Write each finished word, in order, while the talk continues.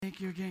Thank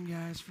you again,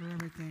 guys, for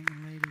everything,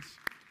 and ladies.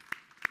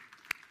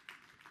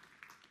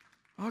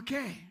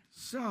 Okay,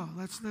 so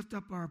let's lift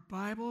up our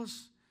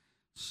Bibles,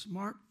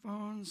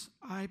 smartphones,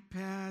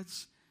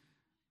 iPads,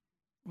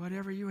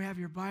 whatever you have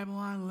your Bible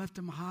on, lift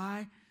them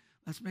high.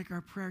 Let's make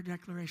our prayer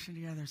declaration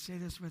together. Say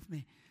this with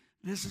me.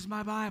 This is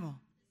my Bible,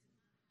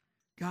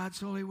 God's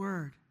holy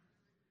word.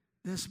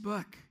 This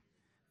book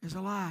is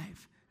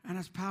alive and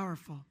it's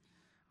powerful.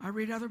 I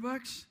read other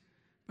books,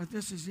 but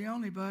this is the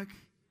only book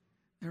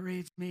that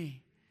reads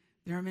me.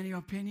 There are many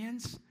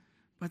opinions,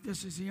 but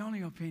this is the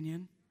only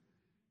opinion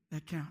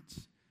that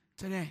counts.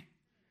 Today,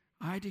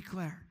 I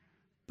declare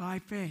by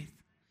faith,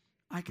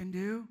 I can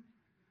do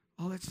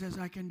all it says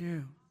I can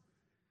do.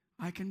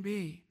 I can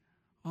be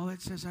all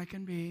it says I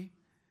can be,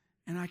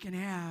 and I can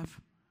have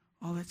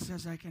all it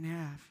says I can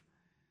have.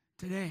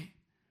 Today,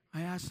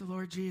 I ask the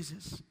Lord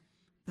Jesus,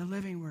 the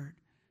living word,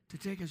 to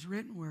take his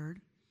written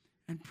word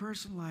and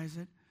personalize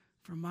it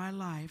for my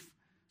life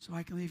so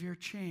I can leave here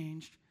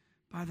changed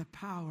by the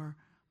power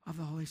of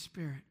the Holy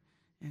Spirit.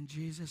 In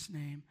Jesus'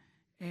 name,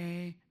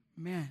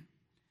 amen.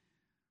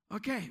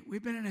 Okay,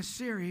 we've been in a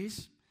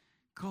series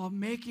called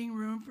Making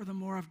Room for the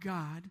More of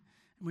God,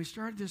 and we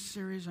started this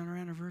series on our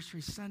anniversary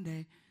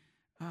Sunday,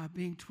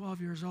 being 12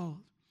 years old.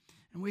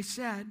 And we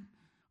said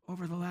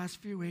over the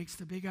last few weeks,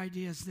 the big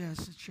idea is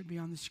this, it should be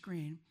on the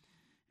screen,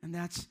 and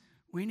that's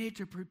we need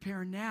to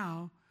prepare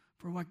now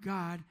for what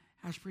God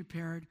has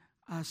prepared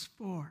us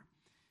for.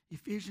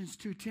 Ephesians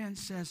 2:10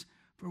 says,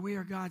 "For we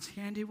are God's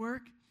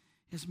handiwork,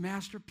 his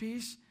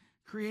masterpiece,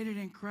 created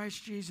in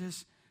Christ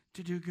Jesus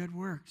to do good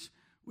works,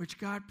 which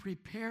God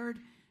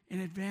prepared in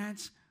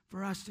advance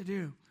for us to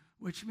do."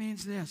 Which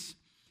means this,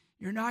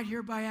 you're not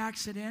here by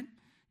accident.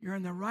 You're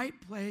in the right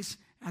place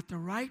at the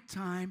right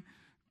time,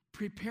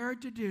 prepared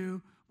to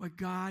do what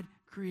God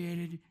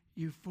created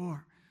you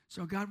for.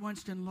 So God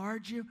wants to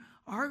enlarge you.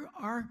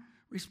 Our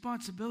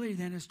responsibility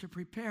then is to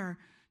prepare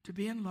to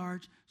be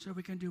enlarged so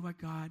we can do what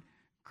God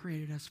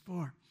created us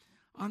for.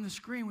 On the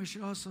screen, we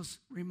should also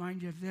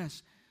remind you of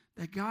this,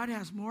 that God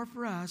has more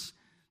for us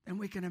than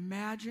we can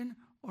imagine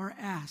or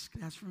ask.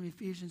 That's from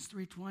Ephesians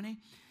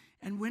 3:20.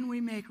 And when we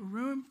make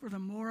room for the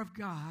more of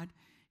God,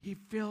 he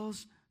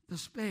fills the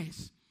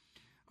space.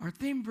 Our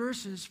theme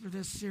verses for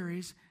this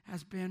series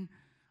has been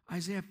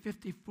Isaiah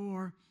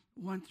 54,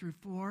 1 through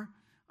 4.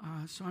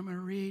 So I'm going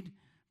to read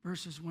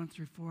verses 1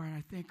 through 4, and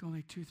I think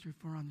only 2 through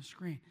 4 on the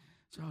screen.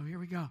 So here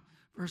we go.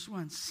 Verse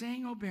 1,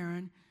 "Sing, O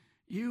barren,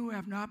 you who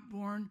have not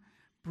borne,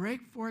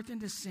 break forth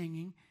into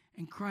singing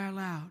and cry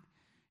aloud.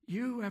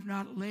 You who have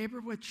not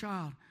labored with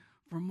child,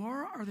 for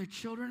more are the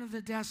children of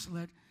the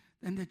desolate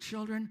than the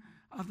children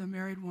of the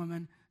married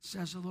woman,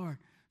 says the Lord."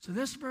 So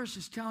this verse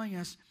is telling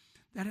us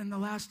that in the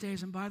last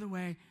days, and by the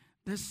way,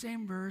 this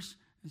same verse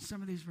and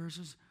some of these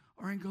verses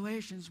are in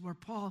Galatians, where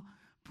Paul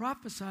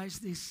prophesies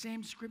these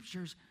same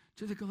scriptures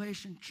to the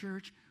Galatian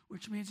church,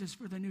 which means it's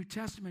for the New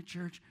Testament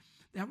church,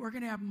 that we're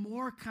going to have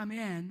more come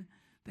in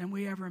than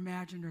we ever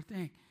imagined or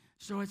think.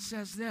 So it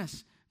says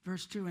this,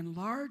 verse 2,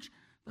 "Enlarge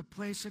the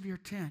place of your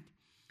tent.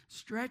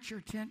 Stretch your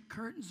tent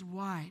curtains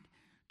wide.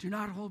 Do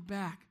not hold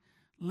back.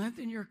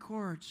 Lengthen your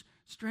cords.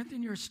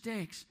 Strengthen your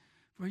stakes,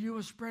 for you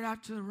will spread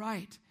out to the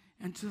right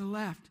and to the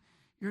left.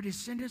 Your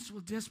descendants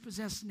will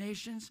dispossess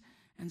nations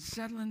and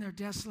settle in their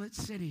desolate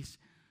cities.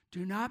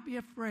 Do not be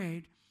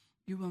afraid.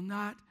 You will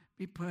not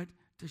be put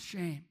to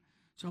shame."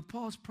 So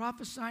Paul's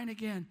prophesying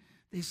again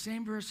these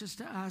same verses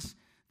to us,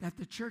 that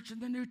the church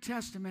in the New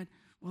Testament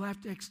will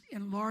have to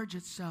enlarge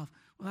itself,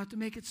 will have to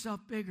make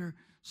itself bigger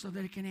so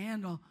that it can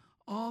handle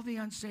all the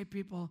unsaved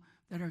people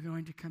that are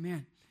going to come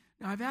in.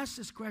 Now, I've asked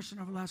this question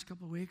over the last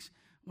couple of weeks.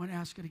 I want to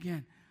ask it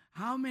again.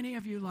 How many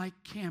of you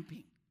like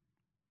camping?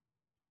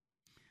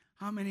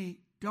 How many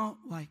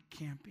don't like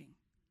camping?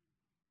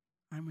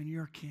 I'm in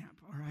your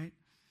camp, all right?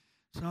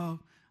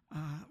 So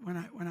when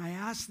I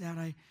ask that,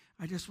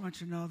 I just want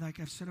you to know, like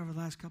I've said over the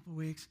last couple of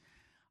weeks,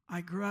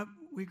 we grew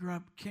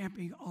up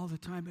camping all the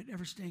time, but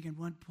never staying in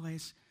one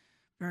place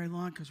very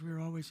long because we were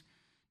always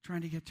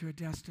trying to get to a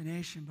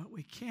destination. But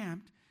we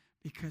camped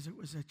because it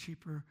was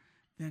cheaper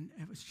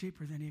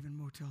than even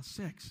Motel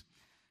 6.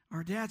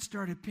 Our dad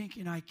started Pinky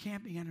and I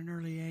camping at an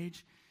early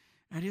age.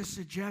 At his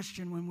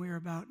suggestion, when we were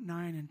about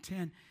 9 and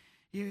 10,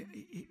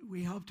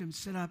 we helped him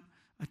set up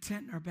a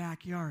tent in our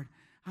backyard.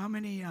 How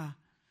many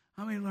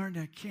learned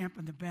to camp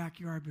in the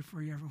backyard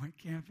before you ever went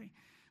camping?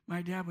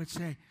 My dad would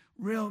say,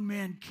 "Real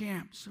men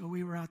camp." So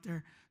we were out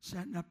there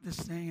setting up this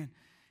thing.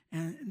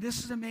 And this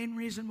is the main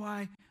reason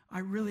why I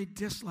really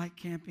dislike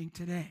camping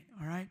today,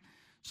 all right?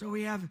 So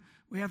we have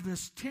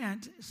this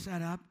tent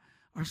set up.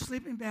 Our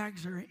sleeping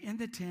bags are in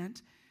the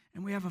tent,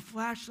 and we have a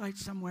flashlight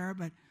somewhere,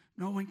 but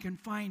no one can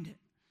find it.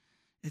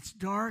 It's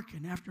dark,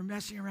 and after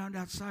messing around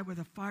outside with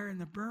a fire in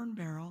the burn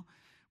barrel,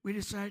 we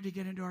decided to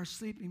get into our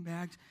sleeping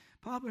bags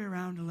probably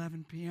around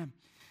 11 p.m.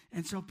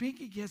 And so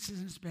Pinky gets in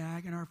his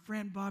bag, and our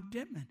friend Bob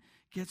Dittman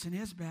gets in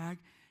his bag,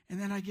 and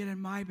then I get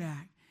in my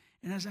bag.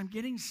 And as I'm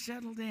getting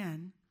settled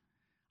in,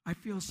 I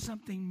feel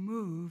something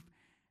move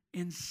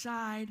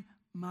inside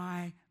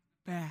my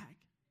bag.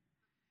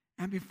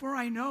 And before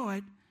I know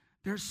it,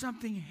 there's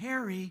something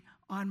hairy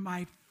on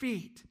my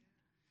feet.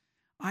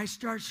 I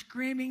start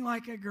screaming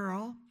like a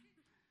girl.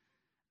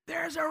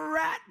 There's a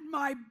rat in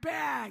my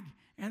bag.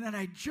 And then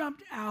I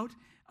jumped out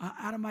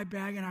of my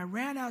bag, and I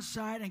ran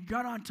outside and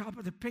got on top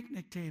of the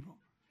picnic table.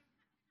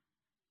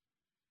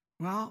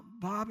 Well,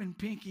 Bob and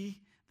Pinky,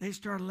 they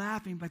started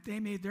laughing, but they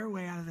made their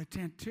way out of the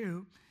tent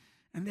too,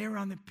 and they were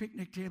on the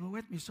picnic table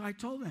with me. So I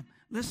told them,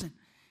 listen,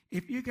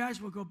 if you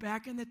guys will go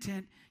back in the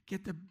tent,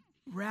 get the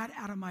rat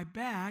out of my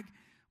bag,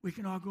 we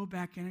can all go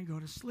back in and go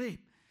to sleep.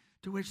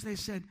 To which they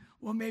said,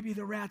 well, maybe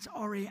the rat's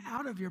already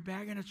out of your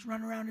bag and it's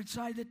run around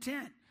inside the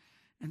tent.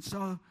 And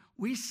so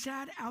we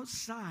sat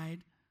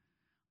outside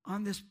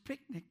on this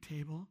picnic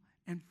table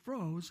and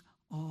froze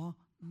all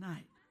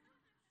night.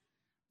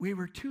 We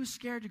were too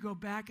scared to go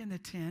back in the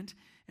tent,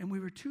 and we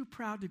were too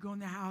proud to go in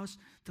the house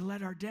to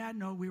let our dad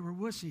know we were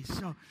wussies.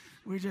 So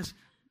we just,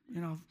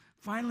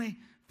 finally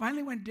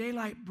when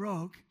daylight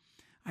broke,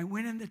 I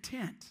went in the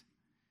tent.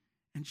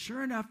 And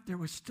sure enough, there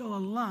was still a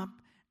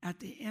lump at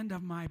the end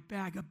of my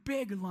bag, a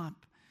big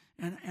lump.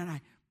 And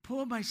I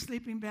pulled my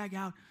sleeping bag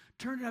out,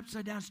 turned it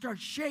upside down,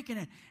 started shaking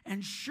it.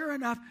 And sure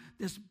enough,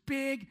 this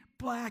big,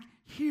 black,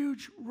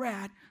 huge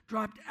rat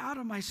dropped out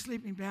of my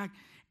sleeping bag,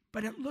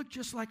 but it looked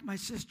just like my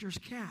sister's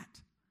cat.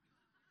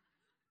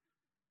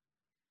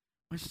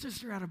 My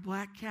sister had a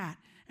black cat.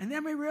 And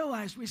then we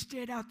realized we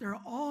stayed out there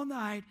all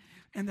night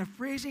in the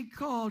freezing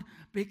cold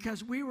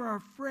because we were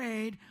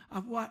afraid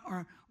of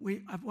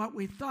what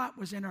we thought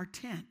was in our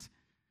tent,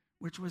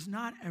 which was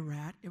not a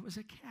rat, it was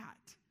a cat.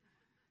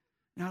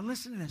 Now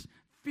listen to this.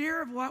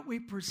 Fear of what we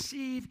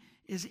perceive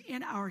is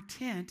in our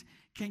tent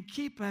can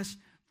keep us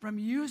from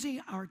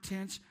using our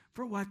tents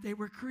for what they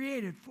were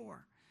created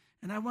for.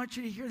 And I want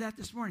you to hear that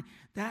this morning.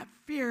 That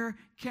fear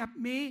kept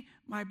me,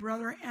 my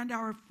brother, and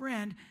our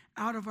friend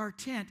out of our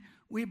tent.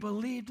 We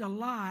believed a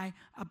lie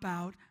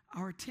about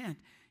our tent.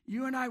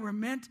 You and I were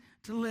meant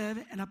to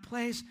live in a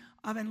place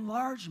of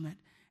enlargement,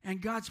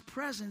 and God's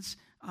presence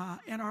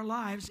in our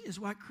lives is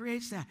what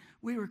creates that.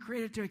 We were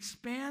created to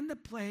expand the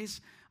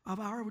place of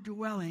our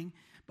dwelling,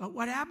 but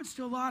what happens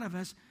to a lot of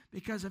us,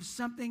 because of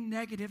something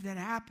negative that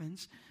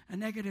happens, a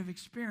negative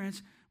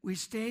experience, we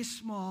stay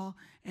small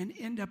and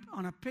end up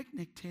on a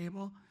picnic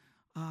table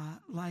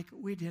like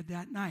we did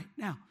that night.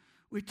 Now,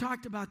 we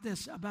talked about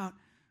this, about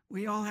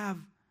we all have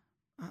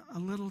a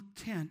little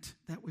tent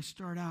that we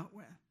start out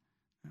with.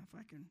 Now, if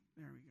I can,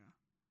 there we go.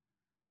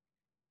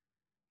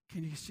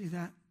 Can you see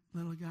that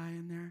little guy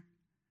in there?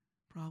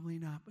 Probably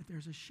not, but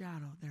there's a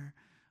shadow there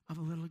of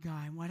a little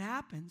guy. And what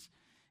happens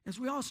is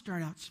we all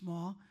start out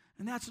small,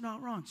 and that's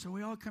not wrong. So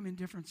we all come in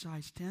different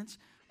size tents,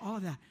 all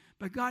of that.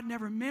 But God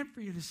never meant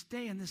for you to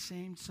stay in the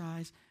same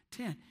size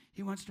tent.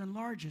 He wants to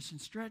enlarge us and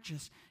stretch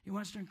us. He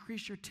wants to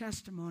increase your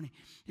testimony.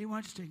 He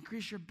wants to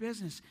increase your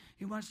business.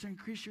 He wants to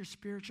increase your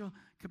spiritual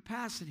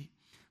capacity.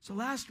 So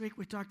last week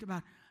we talked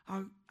about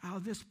how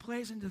this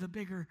plays into the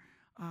bigger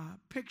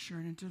picture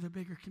and into the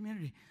bigger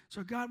community.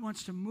 So God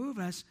wants to move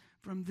us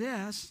from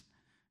this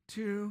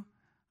to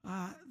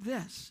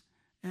this.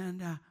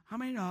 And how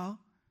many know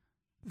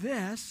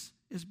this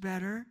is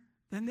better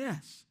than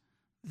this?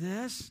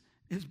 This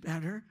is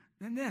better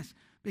than this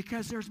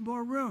because there's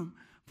more room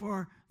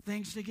for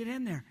things to get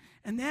in there.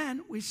 And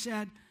then we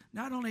said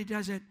not only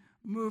does it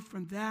move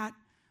from that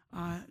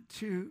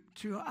to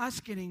us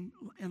getting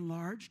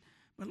enlarged,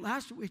 but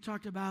last week we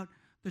talked about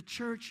the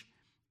church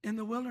in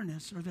the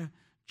wilderness or the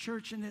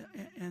church in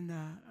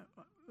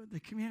the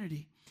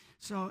community.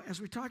 So as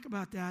we talk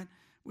about that,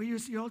 we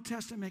use the Old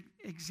Testament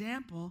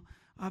example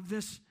of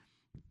this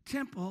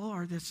temple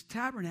or this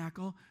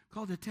tabernacle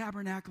called the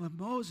Tabernacle of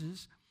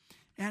Moses.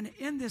 And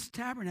in this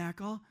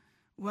tabernacle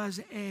was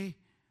a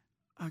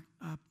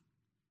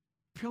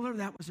pillar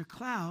that was a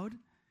cloud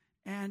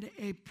and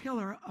a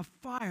pillar of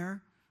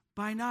fire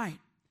by night.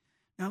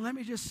 Now let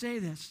me just say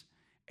this.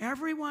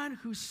 Everyone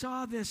who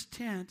saw this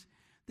tent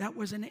that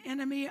was an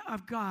enemy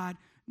of God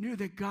knew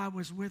that God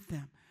was with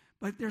them.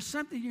 But there's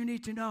something you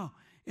need to know.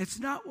 It's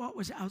not what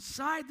was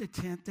outside the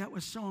tent that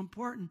was so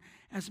important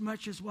as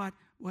much as what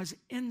was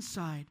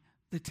inside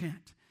the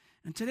tent.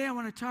 And today I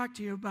want to talk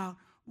to you about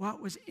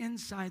what was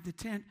inside the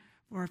tent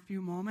for a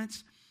few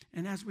moments.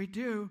 And as we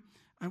do,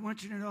 I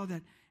want you to know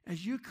that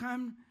as you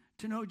come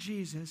to know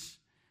Jesus,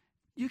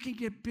 you can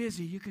get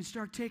busy. You can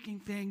start taking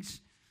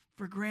things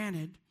for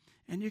granted.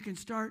 And you can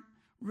start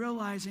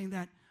realizing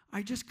that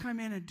I just come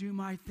in and do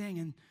my thing.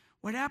 And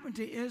what happened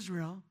to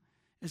Israel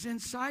is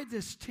inside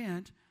this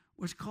tent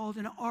was called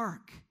an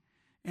ark.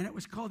 And it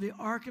was called the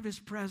Ark of His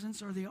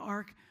Presence or the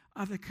Ark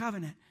of the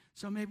Covenant.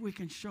 So maybe we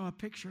can show a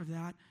picture of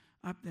that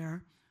up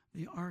there.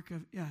 The Ark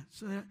of,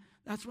 so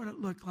that's what it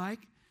looked like.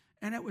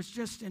 And it was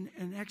just in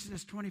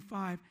Exodus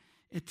 25,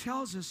 it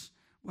tells us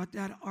what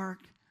that ark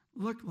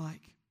looked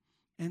like.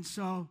 And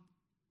so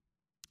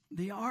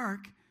the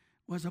ark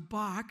was a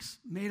box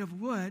made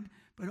of wood,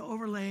 but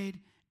overlaid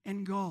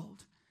in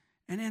gold.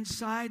 And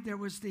inside there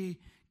was the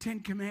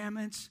Ten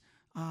Commandments,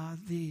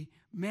 the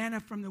manna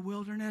from the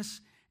wilderness,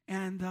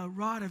 and the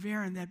rod of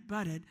Aaron that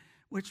budded,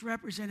 which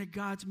represented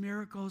God's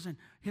miracles and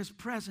his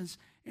presence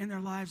in their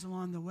lives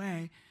along the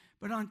way.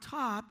 But on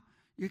top,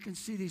 you can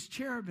see these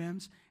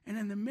cherubims, and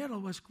in the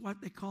middle was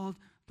what they called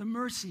the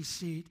mercy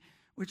seat,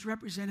 which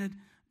represented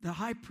the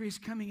high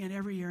priest coming in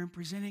every year and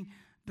presenting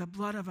the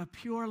blood of a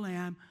pure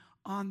lamb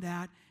on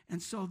that.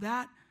 And so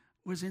that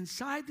was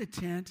inside the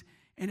tent,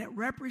 and it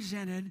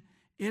represented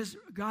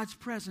God's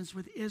presence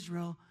with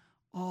Israel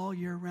all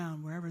year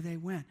round, wherever they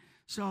went.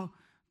 So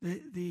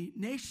the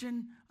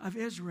nation of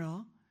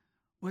Israel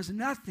was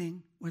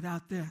nothing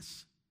without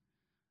this.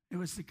 It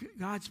was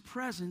God's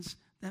presence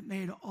that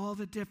made all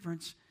the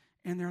difference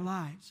in their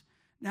lives.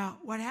 Now,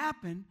 what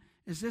happened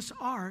is this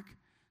ark,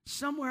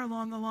 somewhere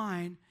along the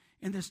line,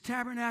 in this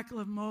tabernacle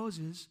of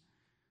Moses,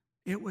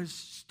 it was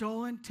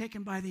stolen,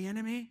 taken by the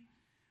enemy,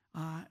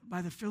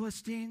 by the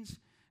Philistines.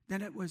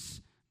 Then it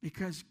was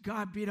because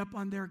God beat up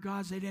on their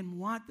gods. They didn't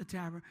want the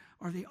tabernacle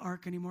or the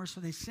ark anymore,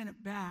 so they sent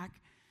it back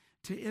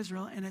to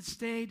Israel, and it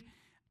stayed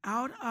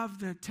out of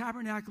the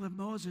tabernacle of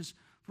Moses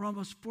for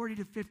almost 40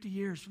 to 50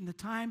 years, from the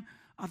time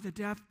of the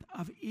death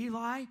of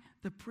Eli,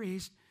 the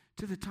priest,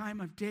 to the time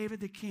of David,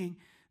 the king.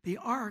 The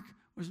ark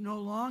was no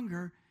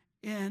longer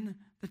in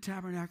the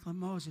tabernacle of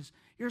Moses.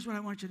 Here's what I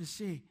want you to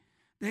see.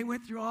 They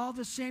went through all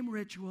the same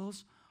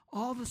rituals,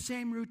 all the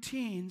same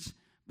routines,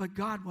 but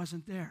God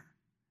wasn't there.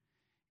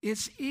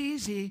 It's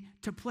easy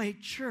to play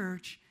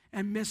church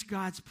and miss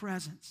God's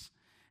presence.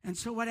 And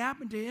so what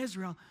happened to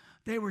Israel,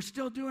 they were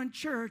still doing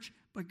church,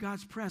 but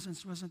God's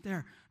presence wasn't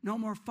there. No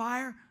more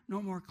fire,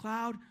 no more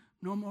cloud,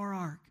 no more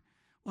ark.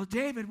 Well,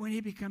 David, when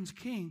he becomes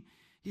king,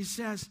 he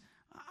says,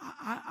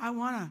 I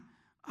want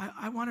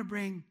to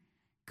bring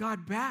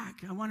God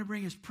back. I want to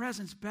bring his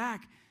presence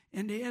back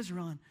into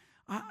Israel.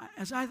 And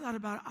as I thought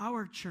about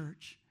our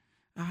church,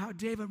 how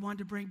David wanted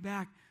to bring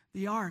back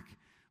the ark,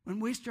 when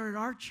we started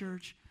our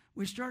church,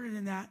 we started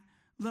in that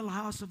little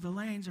house of the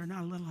Lanes, or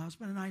not a little house,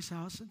 but a nice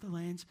house at the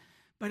Lanes.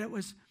 But it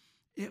was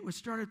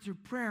started through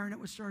prayer, and it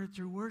was started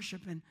through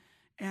worship.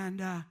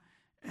 And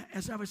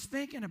as I was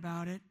thinking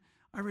about it,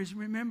 I was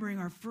remembering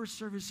our first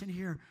service in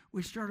here.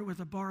 We started with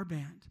a bar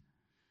band.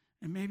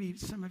 And maybe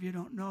some of you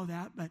don't know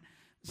that, but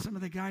some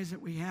of the guys that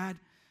we had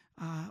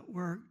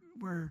were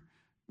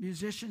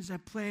musicians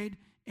that played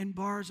in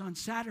bars on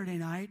Saturday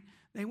night.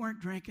 They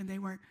weren't drinking. They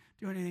weren't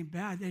doing anything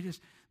bad.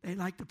 They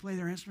liked to play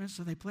their instruments,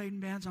 so they played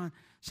in bands on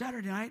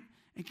Saturday night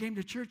and came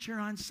to church here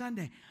on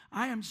Sunday.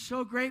 I am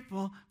so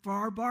grateful for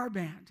our bar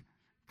band.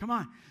 Come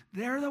on.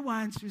 They're the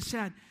ones who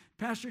said,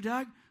 Pastor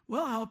Doug,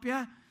 we'll help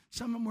you.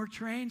 Some of them were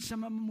trained,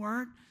 some of them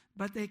weren't,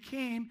 but they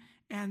came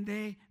and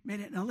they made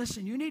it. Now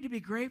listen, you need to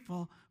be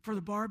grateful for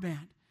the bar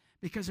band,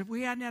 because if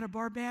we hadn't had a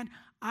bar band,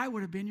 I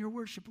would have been your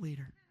worship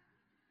leader.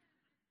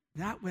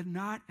 That would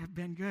not have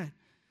been good.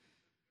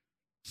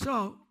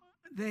 So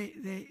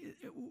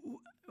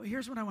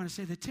here's what I want to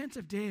say. The tent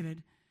of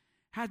David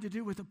had to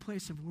do with a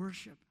place of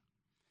worship.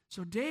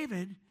 So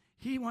David,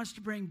 he wants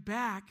to bring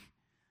back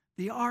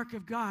the ark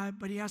of God,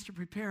 but he has to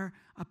prepare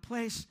a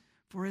place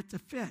for it to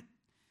fit.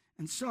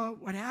 And so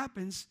what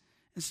happens,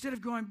 instead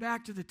of going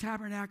back to the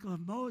tabernacle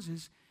of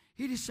Moses,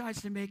 he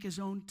decides to make his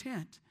own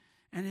tent.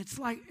 And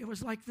it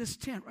was like this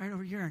tent right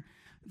over here.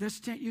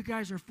 This tent, you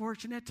guys are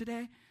fortunate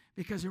today,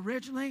 because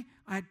originally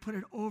I had put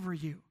it over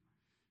you.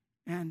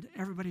 And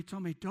everybody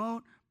told me,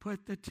 don't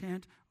put the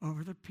tent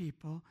over the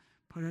people.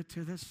 Put it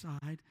to the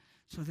side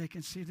so they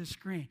can see the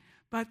screen.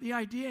 But the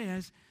idea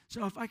is,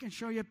 so if I can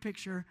show you a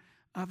picture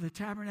of the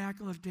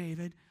tabernacle of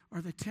David,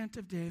 or the tent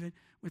of David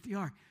with the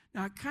ark.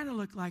 Now, it kind of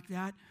looked like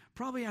that.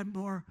 Probably had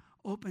more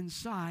open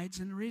sides.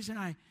 And the reason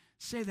I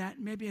say that,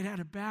 maybe it had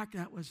a back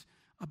that was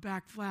a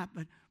back flap,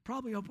 but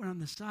probably open on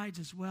the sides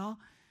as well.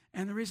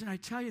 And the reason I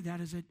tell you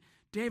that is that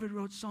David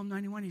wrote Psalm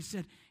 91. He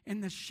said,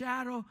 in the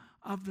shadow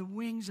of the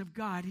wings of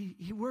God,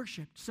 he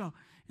worshiped. So,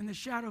 in the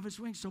shadow of his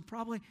wings. So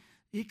probably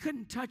he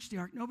couldn't touch the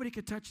ark. Nobody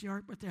could touch the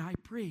ark but the high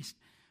priest.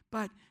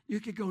 But you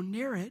could go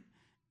near it,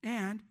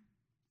 and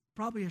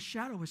probably a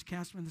shadow was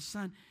cast when the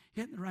sun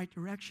hit in the right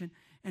direction.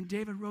 And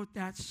David wrote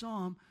that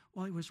psalm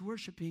while he was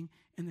worshiping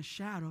in the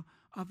shadow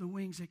of the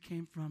wings that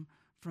came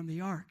from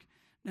the ark.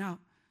 Now,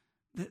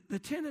 the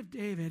tent of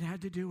David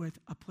had to do with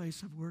a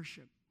place of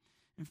worship.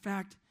 In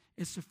fact,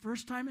 it's the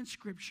first time in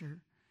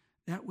Scripture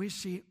that we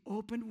see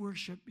open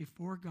worship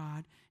before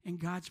God in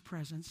God's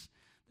presence.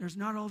 There's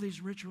not all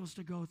these rituals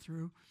to go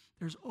through.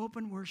 There's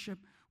open worship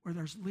where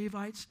there's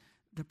Levites,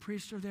 the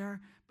priests are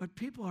there, but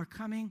people are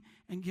coming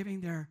and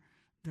giving their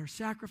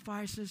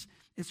sacrifices.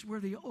 It's where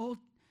the Old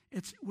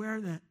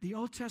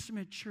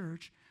Testament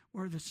church,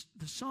 where the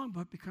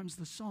songbook becomes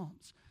the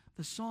Psalms.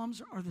 The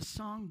Psalms are the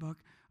songbook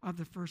of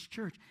the first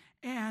church.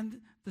 And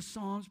the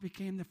Psalms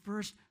became the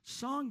first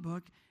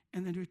songbook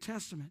in the New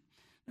Testament.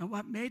 Now,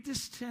 what made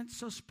this tent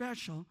so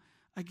special,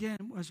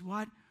 again, was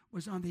what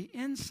was on the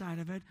inside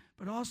of it,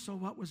 but also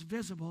what was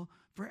visible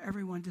for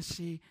everyone to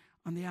see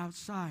on the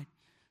outside.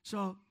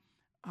 So,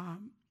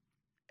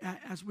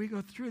 as we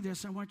go through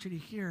this, I want you to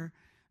hear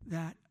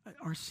that,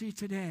 or see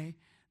today,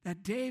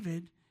 that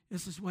David,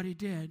 this is what he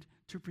did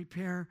to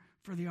prepare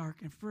for the ark.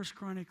 In 1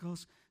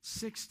 Chronicles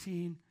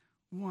 16,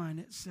 1,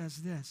 it says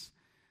this.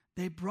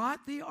 They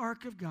brought the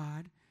ark of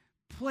God,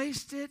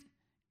 placed it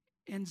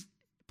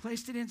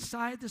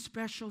inside the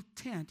special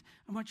tent.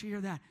 I want you to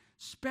hear that.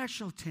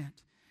 Special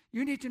tent.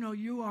 You need to know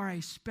you are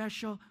a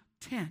special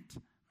tent,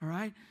 all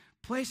right?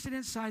 Placed it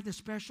inside the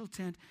special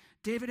tent.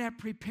 David had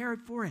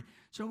prepared for it.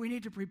 So we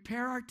need to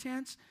prepare our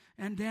tents,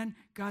 and then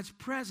God's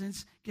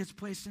presence gets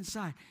placed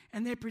inside.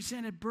 And they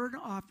presented burnt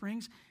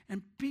offerings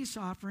and peace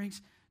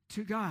offerings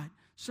to God.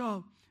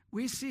 So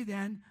we see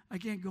then,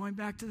 again, going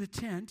back to the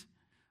tent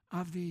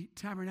of the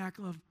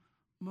tabernacle of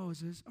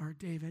Moses, or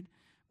David,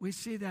 we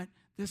see that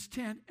this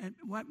tent, and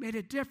what made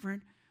it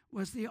different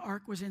was the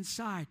ark was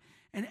inside.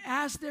 And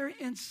as they're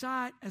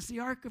inside, as the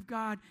ark of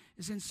God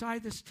is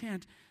inside this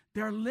tent,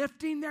 they're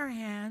lifting their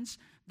hands,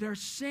 they're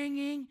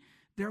singing,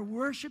 they're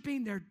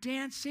worshiping, they're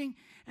dancing,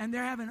 and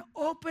they're having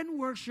open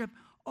worship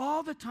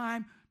all the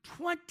time,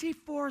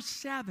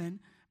 24/7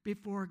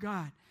 before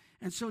God.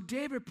 And so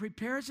David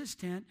prepares his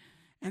tent,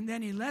 and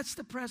then he lets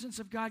the presence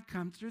of God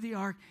come through the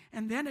ark.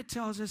 And then it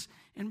tells us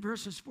in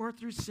verses 4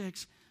 through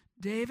 6,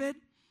 David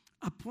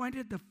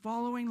appointed the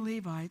following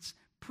Levites,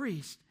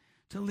 priests,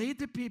 to lead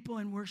the people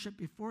in worship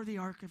before the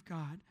ark of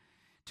God,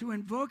 to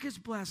invoke his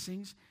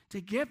blessings, to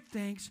give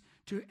thanks,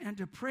 and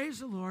to praise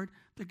the Lord,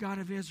 the God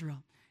of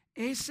Israel.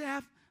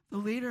 Asaph, the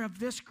leader of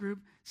this group,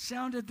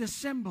 sounded the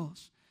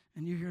cymbals,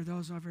 and you hear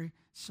those every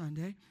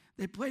Sunday.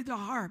 They played the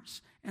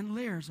harps and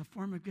lyres, a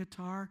form of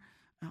guitar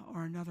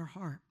or another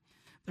harp.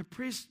 The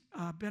priests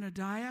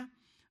Benadiah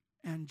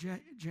and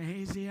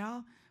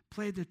Jehaziel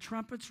played the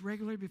trumpets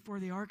regularly before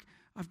the ark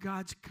of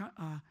God's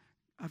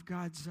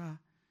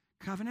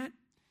covenant.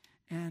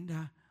 And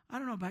I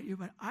don't know about you,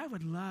 but I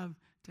would love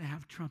to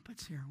have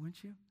trumpets here,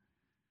 wouldn't you?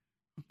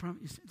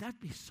 You say, that'd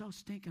be so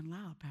stinking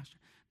loud, Pastor.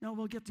 No,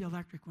 we'll get the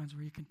electric ones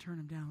where you can turn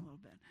them down a little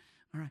bit.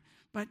 All right.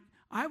 But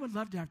I would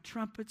love to have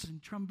trumpets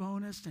and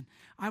trombonists, and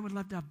I would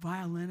love to have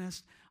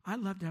violinists. I'd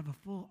love to have a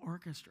full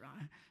orchestra.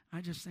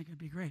 I just think it'd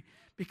be great,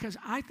 because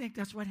I think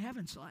that's what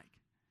heaven's like.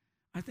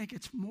 I think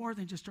it's more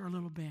than just our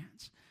little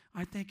bands.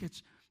 I think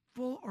it's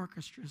full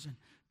orchestras and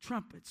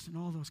trumpets and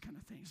all those kind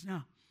of things.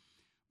 Now,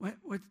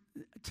 what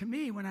to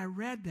me, when I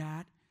read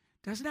that,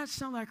 doesn't that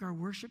sound like our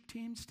worship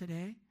teams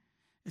today?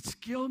 It's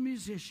skilled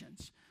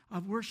musicians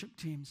of worship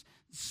teams,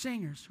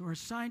 singers who are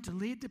assigned to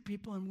lead the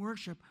people in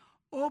worship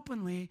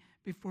openly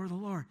before the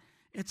Lord.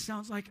 It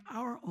sounds like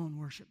our own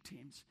worship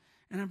teams.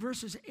 And in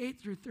verses 8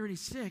 through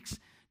 36,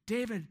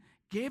 David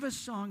gave a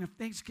song of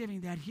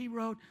thanksgiving that he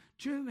wrote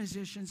to the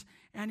musicians,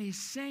 and he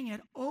sang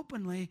it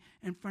openly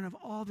in front of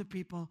all the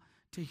people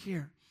to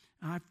hear.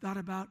 I've thought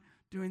about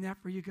doing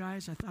that for you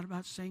guys. I thought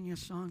about singing a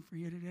song for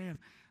you today of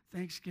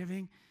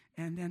thanksgiving,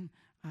 and then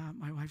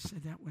my wife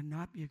said that would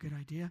not be a good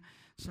idea,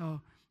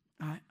 so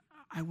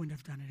I wouldn't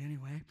have done it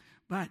anyway.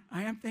 But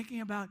I am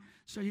thinking about,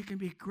 so you can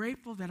be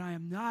grateful that I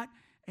am not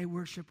a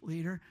worship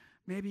leader.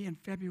 Maybe in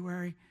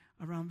February,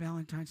 around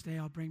Valentine's Day,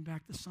 I'll bring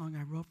back the song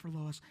I wrote for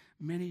Lois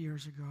many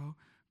years ago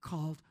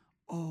called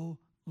 "Oh,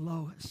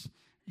 Lois."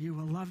 You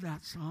will love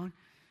that song,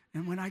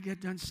 and when I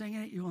get done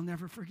singing it, you will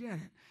never forget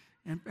it.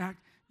 In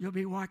fact, you'll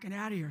be walking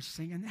out of here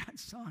singing that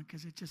song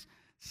because it just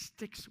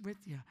sticks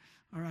with you.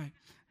 All right.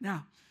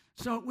 Now,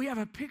 so we have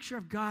a picture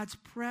of God's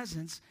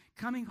presence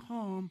coming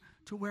home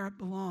to where it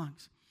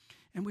belongs.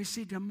 And we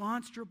see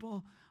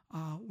demonstrable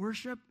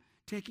worship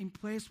taking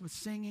place with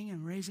singing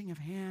and raising of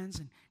hands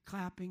and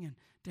clapping and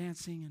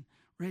dancing and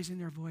raising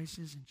their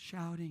voices and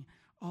shouting,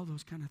 all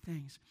those kind of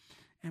things.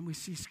 And we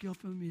see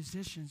skillful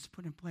musicians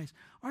put in place.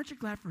 Aren't you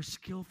glad for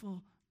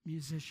skillful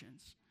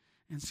musicians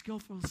and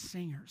skillful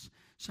singers?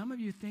 Some of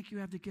you think you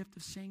have the gift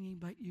of singing,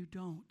 but you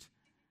don't.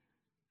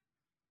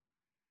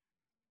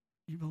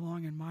 You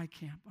belong in my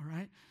camp, all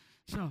right?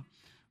 So,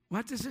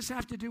 what does this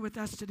have to do with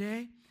us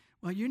today?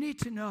 Well, you need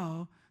to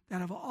know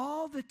that of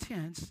all the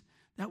tents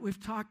that we've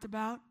talked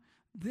about,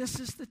 this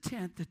is the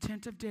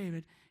tent of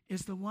David,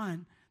 is the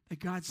one that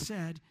God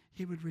said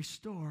he would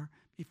restore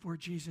before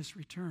Jesus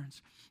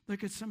returns.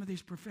 Look at some of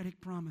these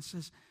prophetic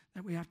promises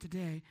that we have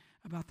today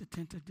about the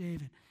tent of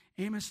David.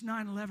 Amos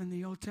 9:11,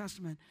 the Old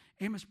Testament,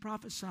 Amos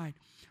prophesied,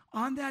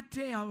 "On that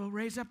day I will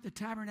raise up the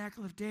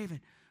tabernacle of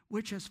David,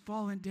 which has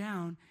fallen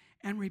down,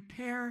 and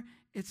repair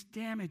its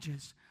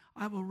damages.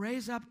 I will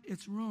raise up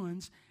its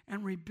ruins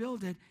and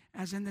rebuild it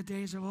as in the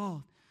days of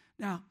old."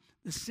 Now,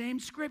 the same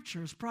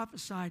scripture is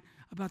prophesied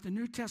about the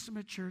New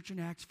Testament church in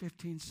Acts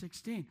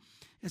 15:16.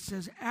 It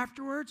says,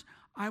 "Afterwards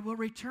I will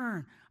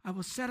return. I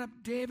will set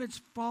up David's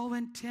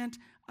fallen tent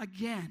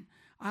again.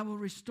 I will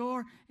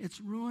restore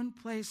its ruined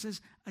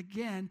places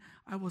again.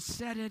 I will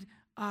set it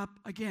up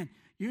again."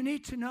 You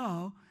need to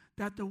know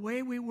that the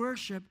way we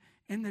worship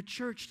in the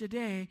church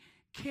today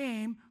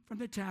came from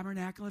the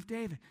tabernacle of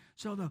David.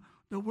 So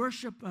the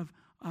worship of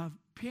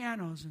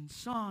pianos and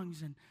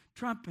songs and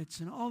trumpets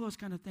and all those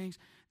kind of things,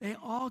 they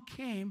all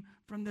came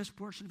from this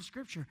portion of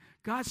Scripture.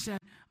 God said,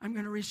 "I'm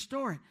going to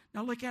restore it."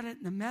 Now look at it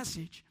in the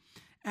Message.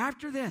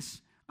 "After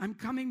this, I'm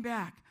coming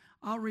back.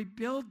 I'll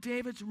rebuild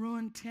David's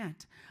ruined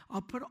tent.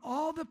 I'll put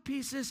all the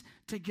pieces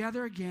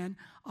together again.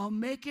 I'll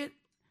make it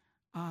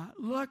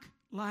look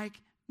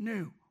like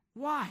new.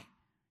 Why?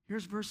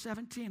 Here's verse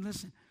 17.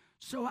 Listen.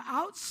 So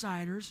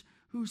outsiders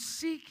who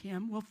seek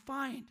him will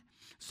find.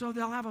 So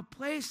they'll have a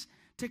place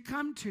to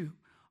come to.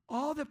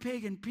 All the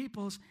pagan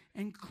peoples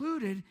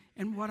included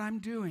in what I'm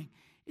doing.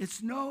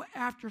 It's no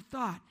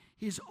afterthought.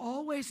 He's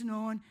always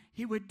known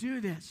he would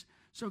do this.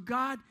 So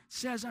God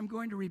says, I'm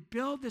going to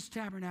rebuild this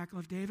tabernacle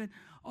of David.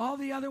 All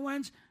the other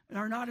ones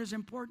are not as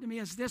important to me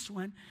as this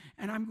one,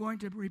 and I'm going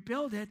to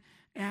rebuild it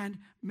and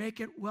make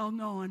it well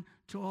known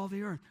to all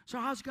the earth. So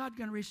how's God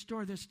going to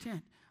restore this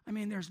tent? I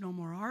mean, there's no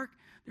more ark.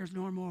 There's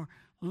no more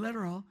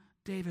literal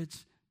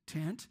David's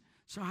tent.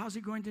 So how's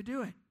he going to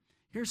do it?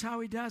 Here's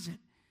how he does it.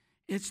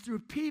 It's through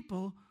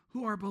people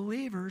who are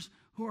believers,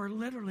 who are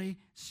literally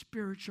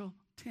spiritual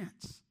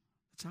tents.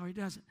 That's how he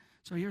does it.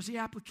 So here's the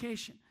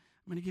application.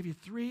 I'm going to give you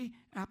 3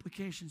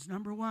 applications.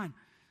 Number 1,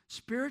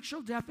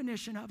 spiritual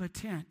definition of a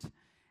tent.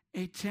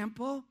 A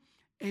temple,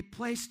 a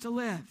place to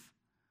live,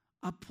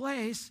 a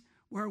place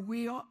where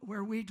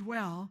we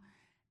dwell,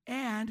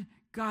 and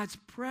God's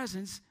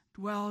presence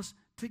dwells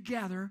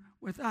together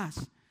with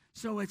us.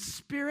 So it's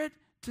spirit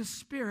to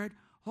spirit,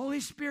 Holy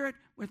Spirit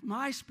with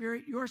my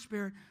spirit, your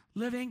spirit,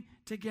 living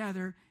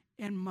together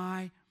in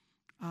my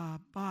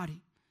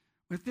body.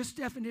 With this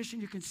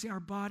definition, you can see our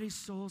bodies,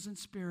 souls, and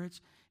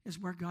spirits is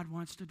where God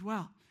wants to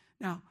dwell.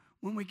 Now,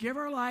 when we give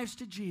our lives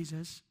to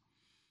Jesus,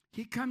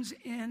 he comes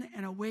in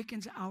and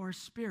awakens our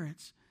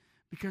spirits,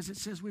 because it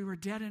says we were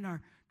dead in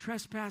our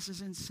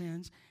trespasses and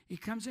sins. He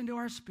comes into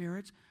our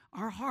spirits,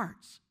 our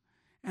hearts.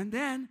 And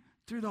then,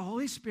 through the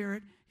Holy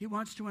Spirit, he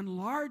wants to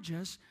enlarge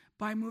us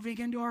by moving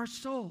into our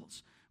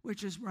souls,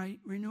 which is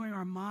renewing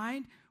our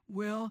mind,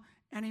 will,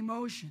 and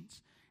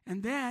emotions.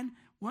 And then,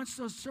 once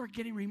those start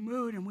getting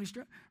renewed and we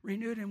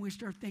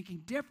start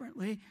thinking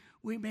differently,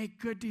 we make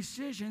good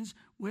decisions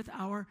with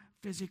our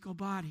physical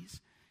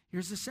bodies.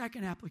 Here's the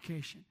second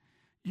application.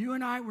 You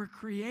and I were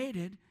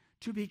created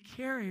to be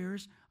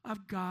carriers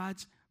of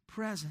God's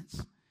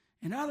presence.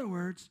 In other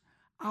words,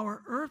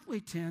 our earthly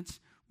tents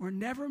were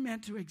never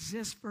meant to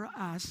exist for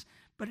us,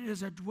 but it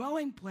is a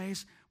dwelling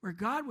place where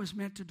God was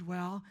meant to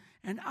dwell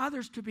and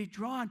others to be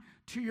drawn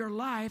to your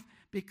life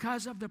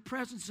because of the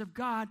presence of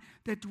God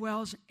that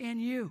dwells in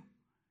you.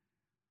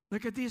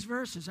 Look at these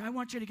verses. I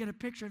want you to get a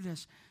picture of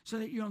this so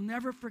that you'll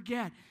never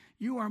forget.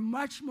 You are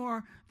much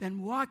more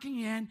than walking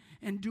in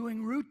and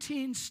doing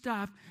routine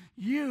stuff.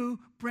 You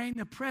bring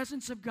the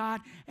presence of God,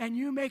 and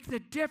you make the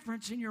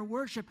difference in your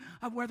worship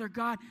of whether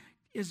God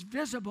is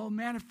visible,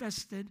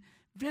 manifested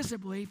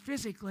visibly,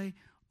 physically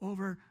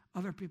over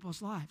other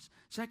people's lives.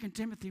 2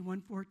 Timothy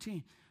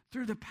 1:14.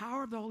 Through the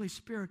power of the Holy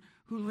Spirit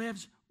who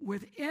lives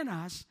within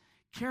us,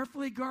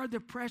 carefully guard the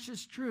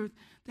precious truth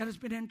that has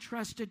been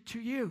entrusted to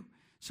you.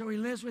 So he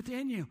lives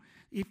within you.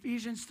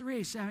 Ephesians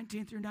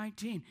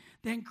 3:17-19.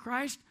 Then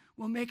Christ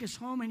will make his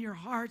home in your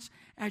hearts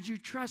as you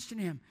trust in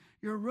him.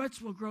 Your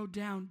roots will grow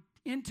down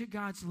into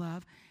God's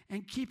love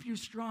and keep you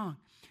strong.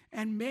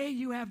 And may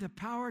you have the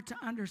power to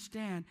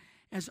understand,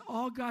 as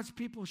all God's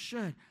people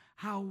should,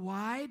 how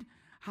wide,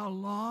 how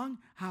long,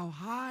 how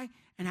high,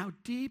 and how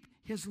deep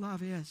his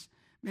love is.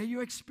 May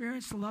you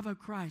experience the love of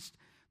Christ.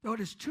 Though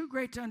it is too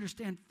great to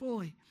understand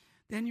fully,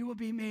 then you will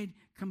be made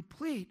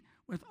complete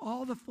with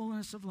all the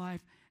fullness of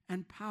life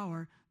and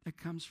power that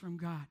comes from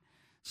God.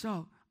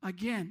 So,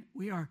 again,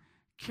 we are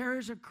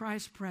carriers of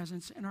Christ's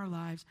presence in our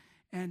lives,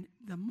 and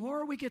the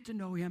more we get to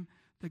know him,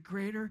 the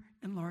greater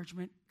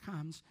enlargement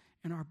comes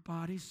in our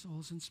bodies,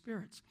 souls, and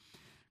spirits.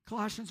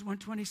 Colossians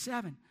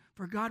 1:27,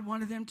 for God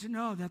wanted them to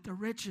know that the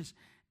riches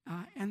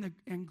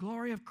and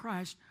glory of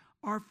Christ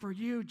are for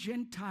you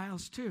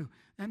Gentiles too.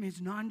 That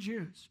means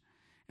non-Jews.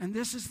 And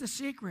this is the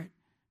secret.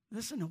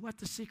 Listen to what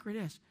the secret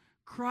is.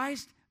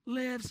 Christ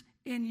lives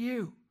in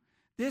you.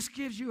 This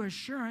gives you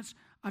assurance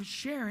of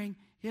sharing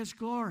his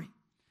glory.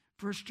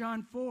 1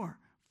 John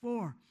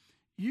 4:4.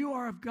 You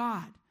are of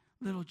God,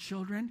 little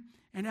children,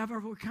 and have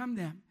overcome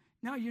them.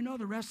 Now you know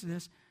the rest of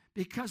this,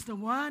 because the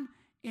one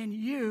in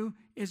you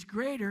is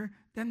greater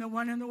than the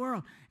one in the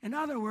world. In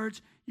other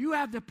words, you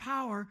have the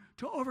power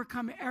to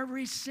overcome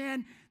every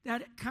sin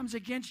that comes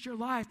against your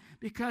life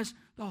because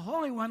the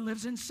Holy One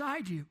lives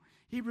inside you.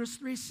 Hebrews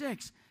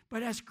 3:6.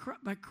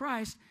 But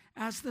Christ,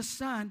 as the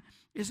Son,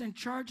 is in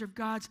charge of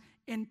God's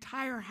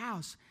entire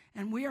house.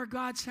 And we are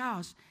God's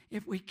house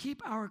if we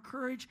keep our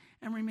courage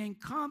and remain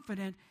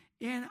confident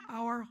in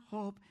our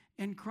hope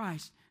in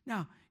Christ.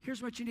 Now,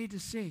 here's what you need to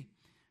see.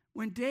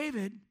 When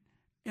David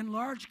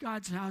enlarged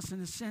God's house in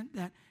the sense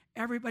that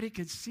everybody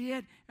could see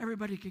it,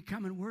 everybody could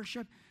come and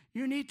worship,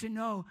 you need to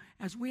know,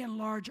 as we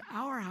enlarge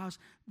our house,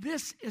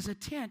 this is a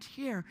tent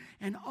here,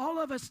 and all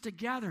of us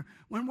together,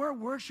 when we're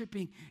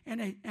worshiping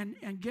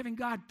and giving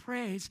God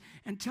praise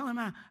and telling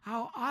him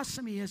how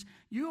awesome he is,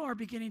 you are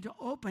beginning to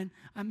open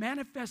a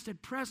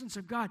manifested presence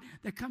of God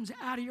that comes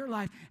out of your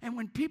life. And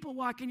when people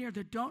walk in here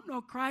that don't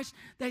know Christ,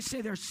 they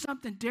say there's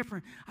something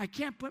different. I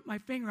can't put my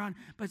finger on it,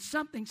 but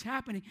something's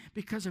happening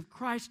because of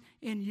Christ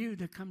in you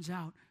that comes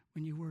out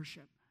when you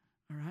worship.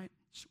 All right?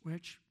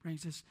 Which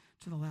brings us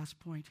to the last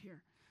point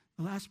here.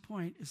 The last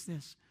point is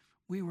this.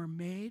 We were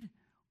made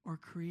or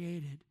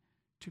created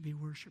to be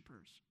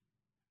worshipers.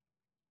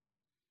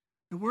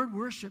 The word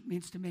worship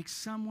means to make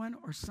someone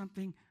or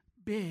something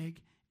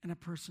big in a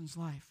person's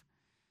life.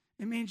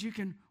 It means you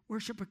can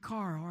worship a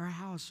car or a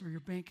house or your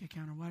bank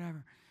account or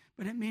whatever.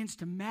 But it means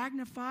to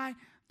magnify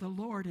the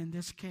Lord in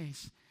this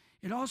case.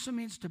 It also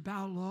means to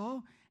bow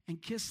low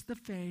and kiss the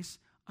face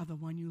of the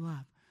one you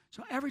love.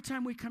 So every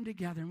time we come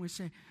together and we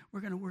say, we're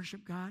going to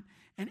worship God,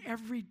 and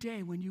every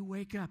day when you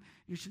wake up,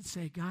 you should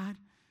say, God,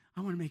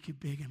 I want to make you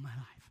big in my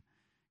life.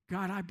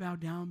 God, I bow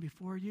down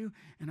before you,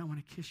 and I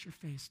want to kiss your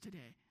face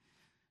today.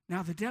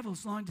 Now, the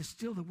devil's longed to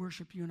steal the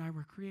worship you and I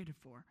were created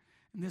for.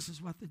 And this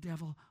is what the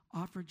devil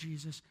offered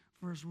Jesus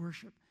for his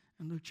worship.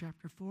 In Luke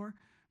chapter 4,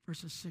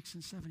 verses 6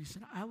 and 7, he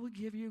said, I will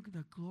give you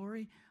the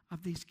glory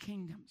of these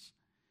kingdoms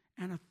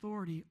and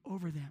authority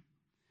over them.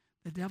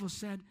 The devil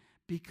said,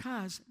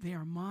 because they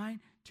are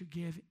mine to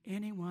give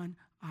anyone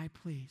I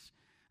please.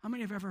 How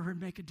many have ever heard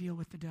make a deal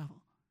with the devil?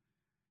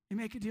 You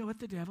make a deal with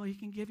the devil, he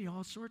can give you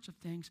all sorts of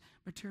things,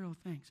 material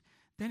things.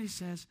 Then he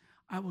says,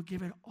 I will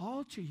give it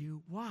all to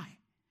you. Why?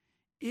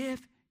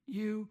 If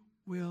you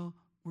will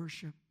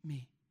worship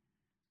me.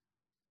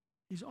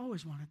 He's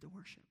always wanted to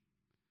worship.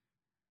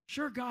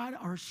 Sure, God,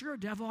 or sure,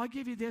 devil, I'll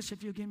give you this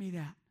if you give me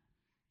that.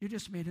 You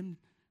just made him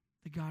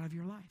the God of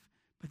your life.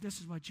 But this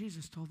is what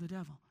Jesus told the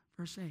devil.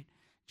 Verse 8,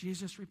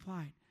 Jesus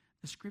replied,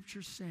 the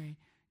scriptures say,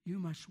 you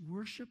must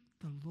worship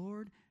the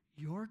Lord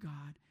your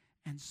God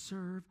and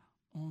serve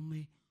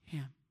only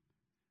him.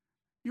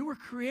 You were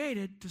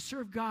created to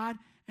serve God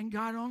and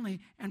God only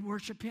and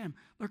worship him.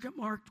 Look at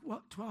Mark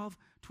 12,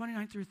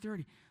 29 through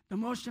 30. The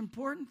most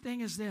important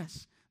thing is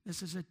this.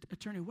 This is an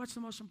attorney. What's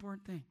the most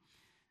important thing?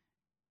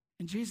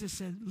 And Jesus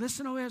said,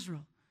 listen, O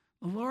Israel,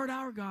 the Lord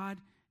our God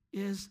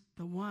is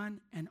the one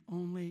and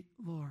only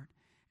Lord.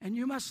 And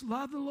you must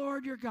love the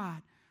Lord your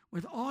God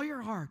with all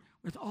your heart,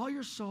 with all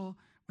your soul,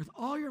 with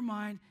all your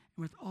mind,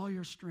 and with all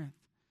your strength.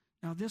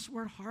 Now, this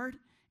word heart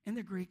in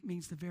the Greek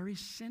means the very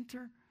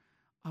center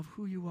of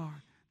who you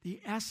are, the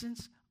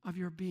essence of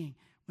your being.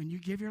 When you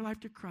give your life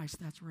to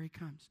Christ, that's where he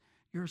comes.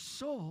 Your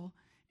soul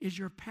is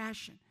your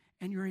passion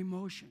and your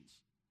emotions.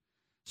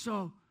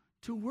 So,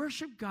 to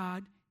worship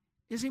God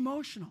is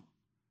emotional.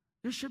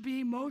 There should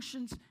be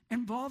emotions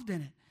involved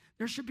in it.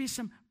 There should be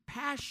some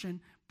passion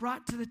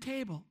brought to the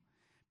table.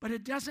 But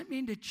it doesn't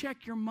mean to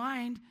check your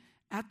mind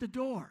at the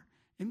door.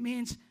 It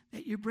means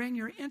that you bring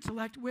your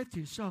intellect with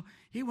you. So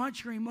he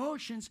wants your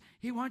emotions,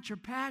 he wants your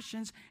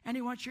passions, and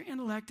he wants your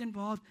intellect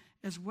involved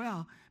as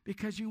well,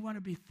 because you want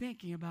to be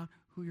thinking about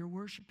who you're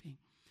worshiping.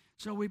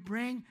 So we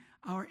bring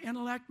our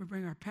intellect, we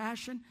bring our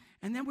passion,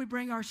 and then we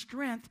bring our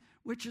strength,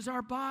 which is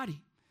our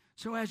body.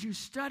 So as you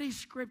study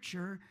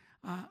Scripture,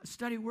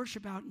 study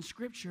worship out in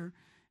Scripture,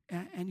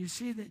 and you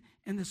see that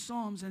in the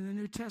Psalms and the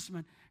New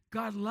Testament,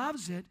 God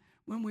loves it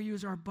when we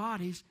use our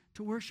bodies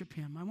to worship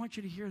him. I want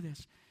you to hear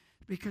this,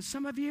 because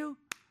some of you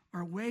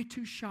are way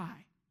too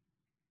shy,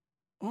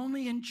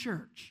 only in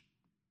church,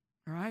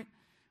 all right?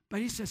 But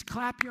he says,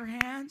 clap your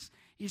hands.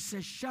 He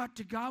says, shout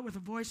to God with a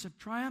voice of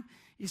triumph.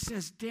 He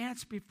says,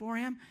 dance before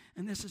him.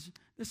 And this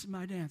is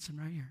my dancing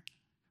right here.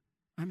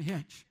 I'm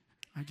hitched.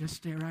 I just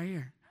stay right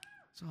here.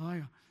 So I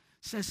go.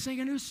 Says, sing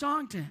a new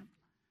song to him.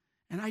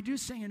 And I do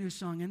sing a new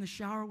song in the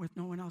shower with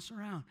no one else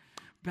around,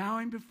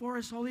 bowing before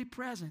his holy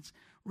presence,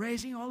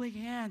 raising holy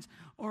hands,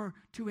 or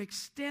to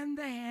extend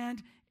the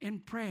hand in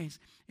praise.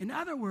 In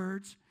other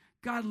words,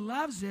 God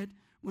loves it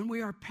when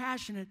we are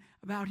passionate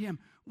about him,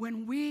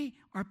 when we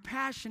are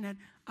passionate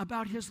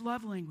about his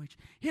love language.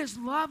 His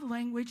love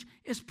language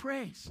is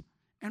praise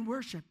and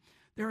worship.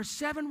 There are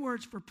 7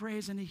 words for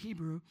praise in the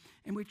Hebrew,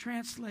 and we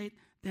translate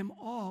them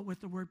all with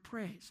the word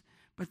praise.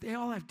 But they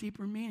all have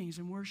deeper meanings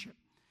in worship.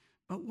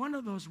 But one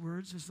of those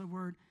words is the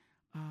word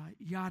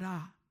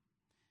yada.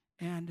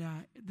 And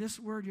this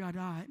word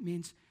yada, it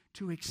means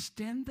to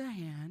extend the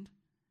hand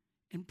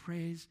in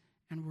praise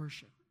and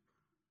worship.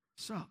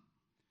 So,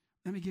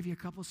 let me give you a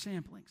couple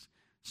samplings.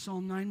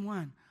 Psalm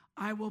 9:1,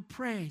 I will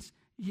praise,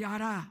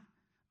 yada.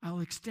 I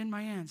will extend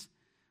my hands.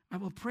 I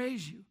will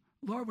praise you,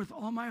 Lord, with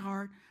all my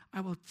heart.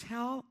 I will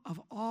tell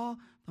of all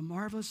the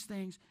marvelous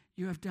things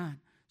you have done.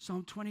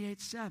 Psalm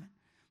 28:7,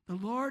 the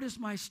Lord is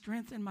my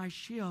strength and my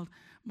shield.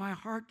 My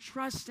heart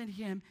trusts in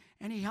him,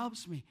 and he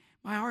helps me.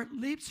 My heart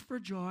leaps for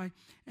joy,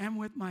 and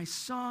with my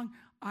song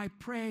I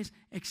praise,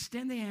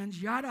 extend the hands,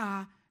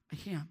 yada,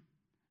 him.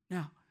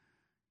 Now,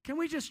 can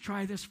we just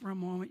try this for a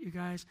moment, you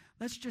guys?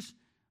 Let's just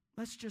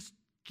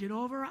get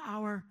over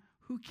our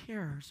who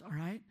cares, all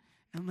right?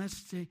 And let's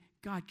say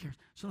God cares.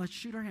 So let's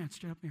shoot our hands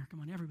straight up in the air.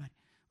 Come on, everybody.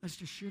 Let's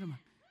just shoot them up.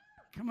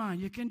 Come on,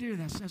 you can do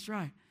this. That's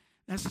right.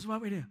 This is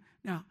what we do.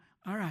 Now,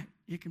 all right,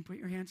 you can put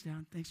your hands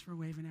down. Thanks for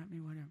waving at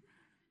me, whatever.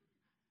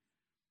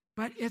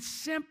 But it's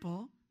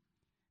simple,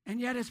 and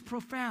yet it's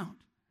profound,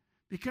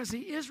 because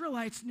the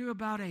Israelites knew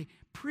about a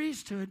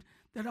priesthood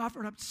that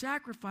offered up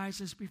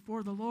sacrifices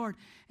before the Lord,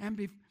 and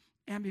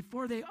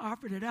before they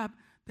offered it up,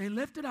 they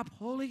lifted up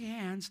holy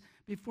hands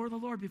before the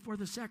Lord before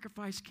the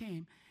sacrifice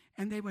came,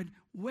 and they would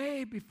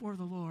wave before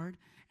the Lord,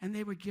 and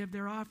they would give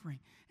their offering.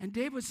 And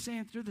David was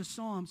saying through the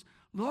Psalms,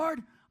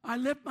 Lord, I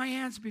lift my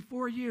hands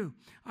before you.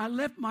 I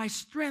lift my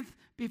strength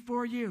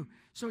before you.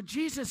 So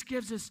Jesus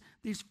gives us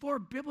these 4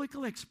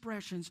 biblical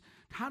expressions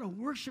how to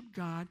worship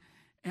God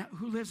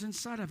who lives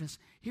inside of us.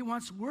 He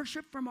wants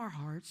worship from our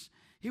hearts.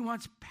 He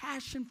wants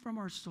passion from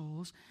our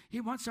souls.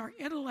 He wants our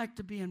intellect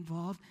to be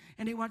involved,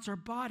 and he wants our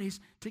bodies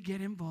to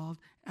get involved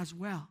as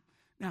well.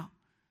 Now,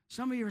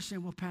 some of you are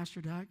saying, well,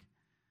 Pastor Doug,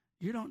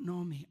 you don't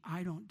know me.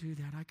 I don't do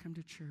that. I come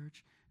to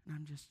church, and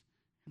I'm just,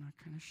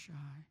 kind of shy.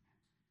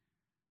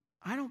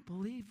 I don't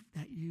believe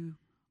that you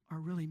are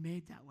really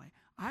made that way.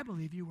 I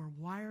believe you were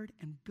wired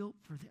and built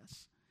for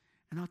this.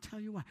 And I'll tell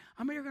you why.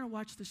 How many are going to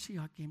watch the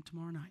Seahawks game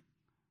tomorrow night?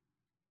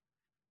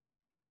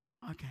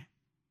 Okay.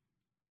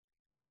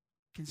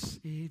 You can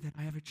see that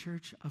I have a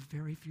church of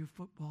very few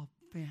football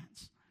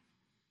fans.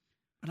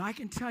 But I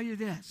can tell you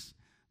this.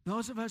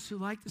 Those of us who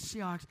like the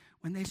Seahawks,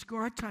 when they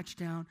score a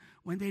touchdown,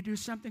 when they do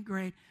something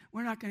great,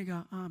 we're not going to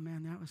go, oh,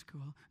 man, that was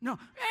cool. No,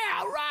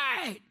 yeah,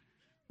 right.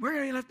 We're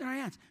going to be lifting our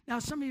hands. Now,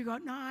 some of you go,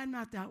 no, I'm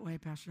not that way,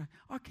 Pastor.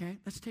 Okay,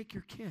 let's take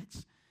your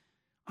kids.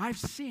 I've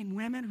seen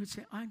women who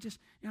say,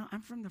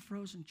 I'm from the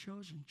Frozen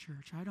Chosen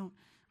Church. I don't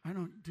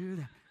do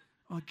that.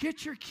 Well,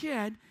 get your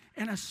kid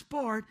in a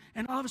sport,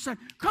 and all of a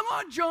sudden, come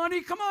on,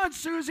 Johnny, come on,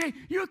 Susie,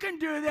 you can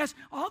do this.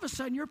 All of a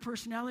sudden, your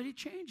personality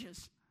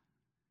changes.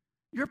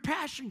 Your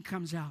passion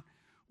comes out.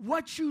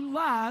 What you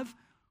love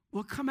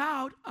will come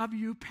out of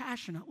you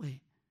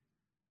passionately.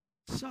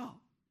 So,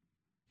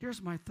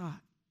 here's my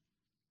thought.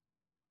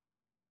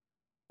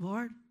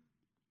 Lord,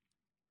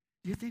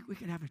 do you think we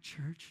could have a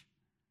church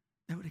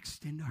that would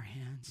extend our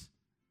hands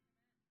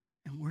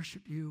and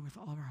worship you with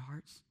all of our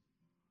hearts?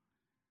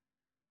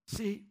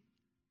 See,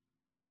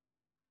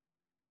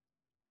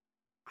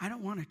 I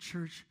don't want a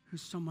church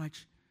who's so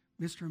much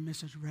Mr. and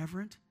Mrs.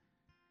 Reverend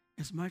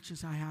as much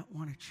as I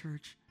want a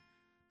church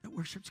that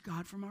worships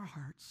God from our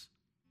hearts,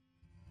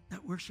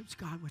 that worships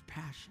God with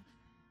passion,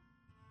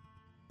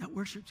 that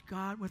worships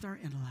God with our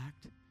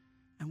intellect,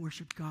 and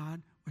worships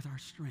God with our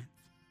strength.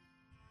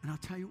 And I'll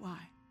tell you why.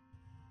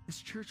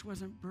 This church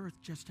wasn't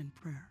birthed just in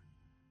prayer.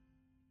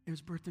 It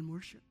was birthed in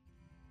worship.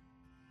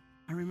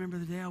 I remember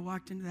the day I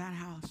walked into that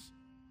house.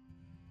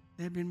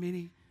 They had been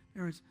meeting.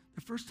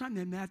 The first time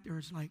they met, there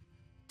was like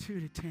 2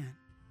 to 10.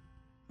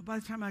 But by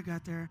the time I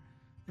got there,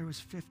 there was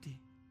 50.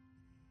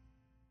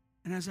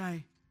 And as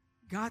I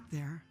got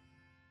there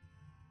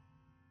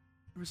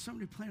was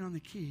somebody playing on the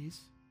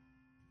keys.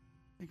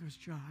 I think it was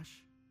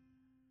Josh.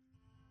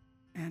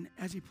 And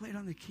as he played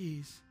on the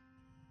keys,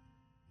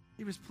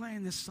 he was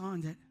playing this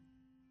song that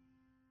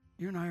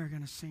you and I are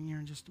going to sing here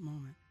in just a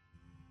moment.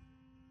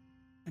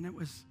 And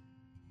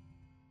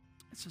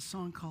it's a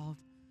song called,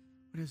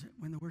 what is it?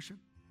 When the Worship,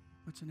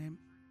 what's the name?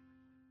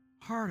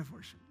 Heart of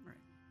Worship, right?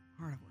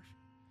 Heart of Worship.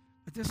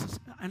 But this is,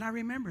 and I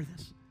remember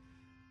this.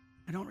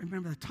 I don't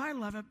remember the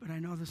title of it, but I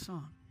know the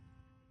song.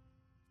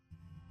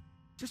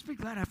 Just be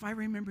glad if I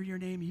remember your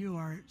name, you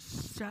are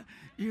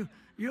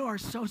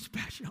so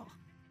special.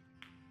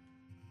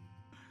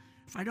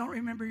 If I don't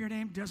remember your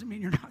name, doesn't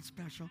mean you're not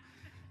special.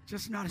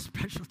 Just not as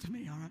special to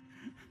me, all right?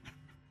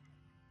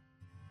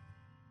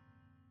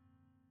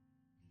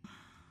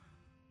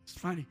 It's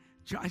funny.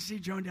 I see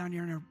Joan down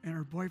here, and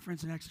her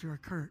boyfriend's next to her,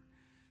 Kurt.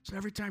 So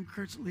every time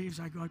Kurt leaves,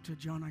 I go up to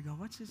Joan. I go,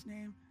 what's his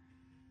name?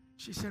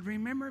 She said,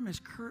 remember him as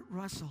Kurt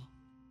Russell.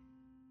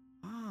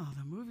 Oh,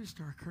 the movie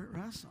star Kurt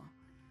Russell.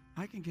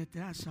 I can get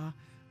that. So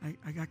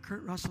I got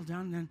Kurt Russell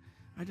down, and then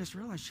I just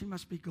realized she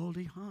must be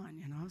Goldie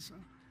Hawn, so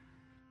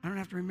I don't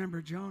have to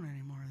remember Joan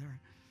anymore there.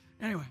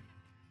 Anyway,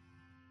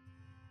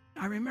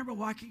 I remember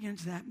walking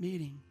into that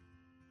meeting,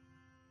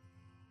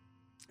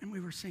 and we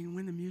were singing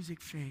When the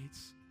Music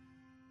Fades.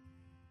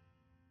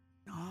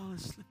 All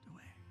is slipped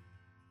away.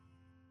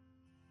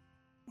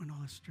 When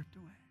all is stripped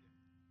away.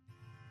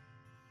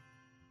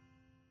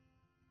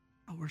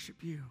 I'll worship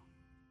you.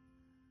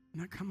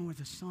 I'm not coming with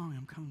a song,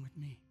 I'm coming with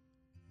me.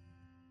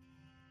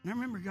 And I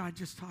remember God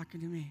just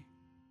talking to me.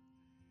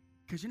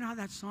 Because you know how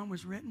that song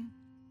was written?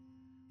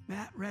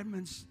 Matt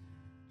Redman's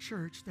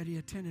church that he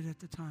attended at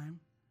the time,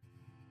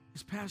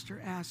 his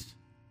pastor asked,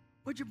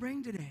 what'd you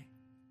bring today?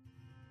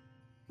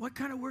 What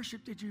kind of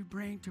worship did you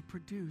bring to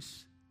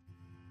produce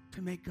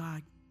to make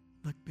God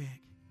look big?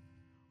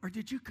 Or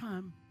did you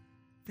come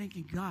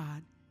thinking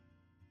God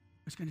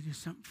was going to do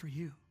something for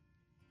you?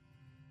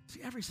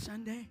 See, every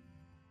Sunday,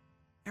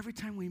 every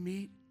time we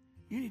meet,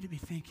 you need to be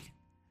thinking,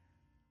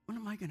 what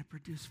am I going to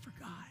produce for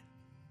God?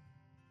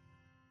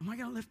 Am I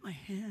going to lift my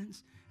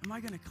hands? Am I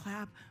going to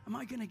clap? Am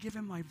I going to give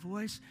him my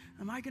voice?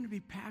 Am I going to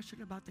be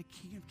passionate about the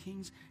King of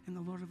Kings and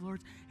the Lord of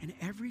Lords? And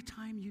every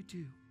time you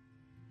do,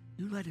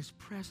 you let his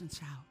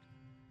presence out.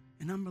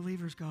 And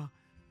unbelievers go,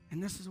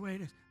 and this is the way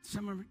it is.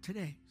 Some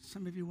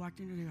of you walked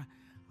in today and go,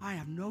 I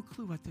have no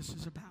clue what this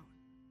is about.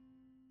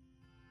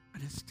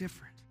 But it's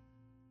different.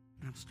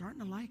 And I'm starting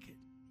to like it.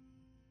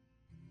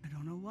 I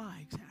don't know why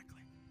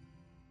exactly.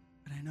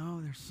 But I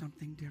know there's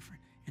something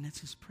different. And it's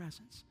his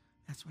presence.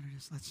 That's what it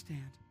is. Let's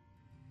stand.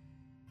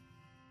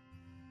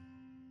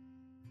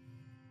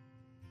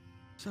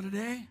 So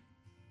today,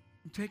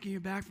 I'm taking you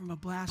back from a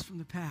blast from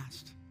the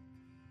past.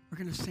 we're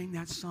going to sing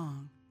that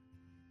song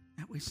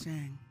that we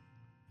sang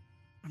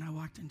when I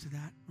walked into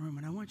that room.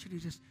 And I want you to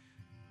just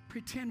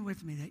pretend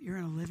with me that you're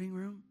in a living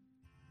room,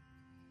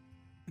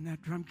 and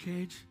that drum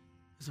cage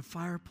is a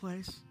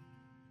fireplace,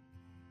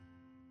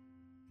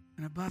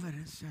 and above it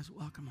says,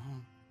 "Welcome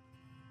home."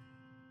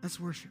 Let's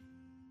worship.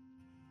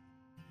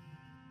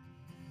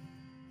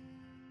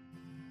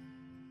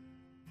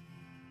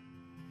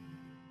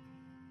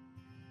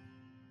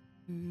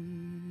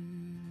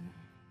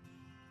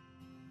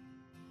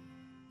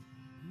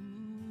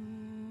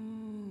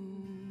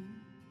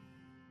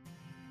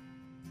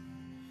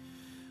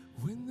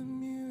 When the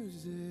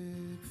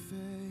music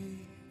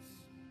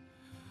fades,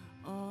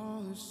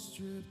 all is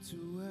stripped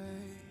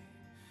away,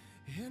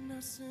 and I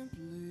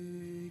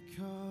simply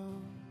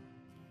come,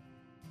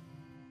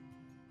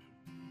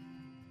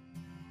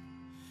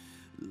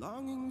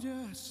 longing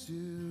just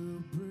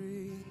to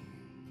breathe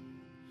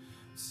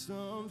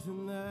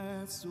something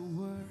that's a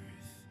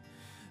worth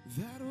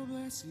that'll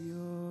bless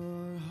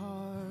your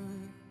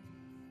heart.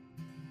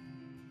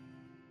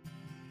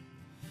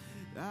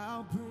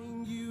 I'll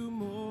bring you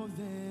more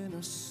than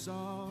a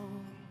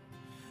song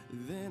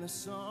in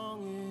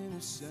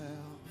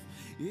itself.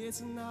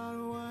 It's not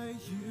what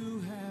you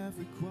have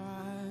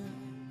required.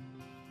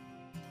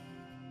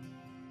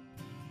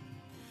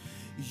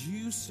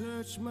 You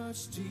search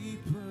much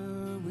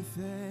deeper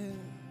within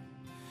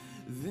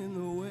than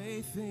the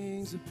way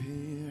things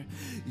appear.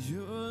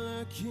 You're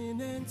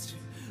looking into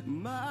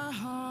my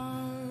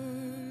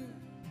heart.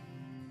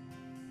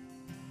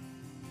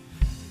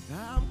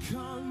 I'm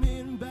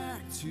coming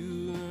back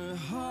to the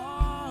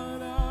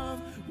heart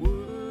of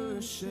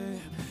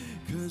worship,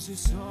 'cause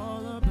it's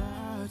all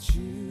about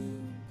you.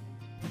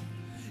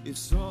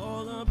 It's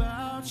all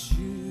about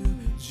you,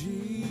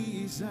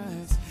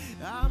 Jesus.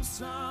 I'm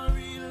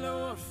sorry,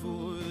 Lord,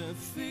 for the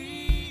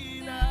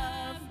thing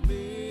I've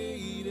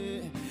made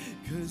it,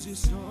 'cause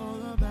it's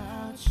all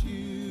about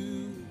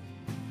you.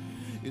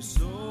 It's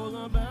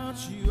all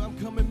about you. I'm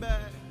coming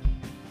back.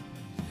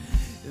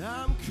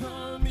 I'm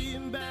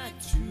coming back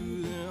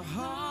to the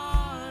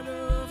heart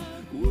of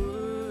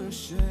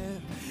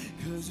worship,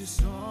 'cause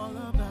it's all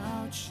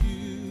about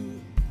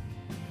you.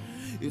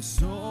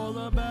 It's all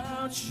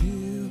about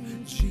you,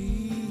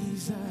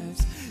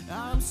 Jesus.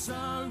 I'm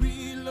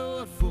sorry,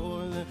 Lord,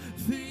 for the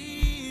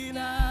thing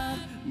I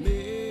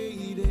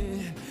made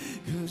it,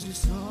 'cause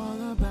it's all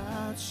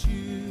about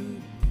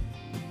you.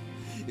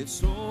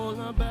 It's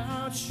all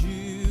about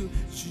you,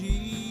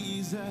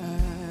 Jesus.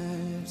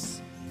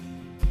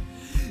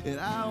 And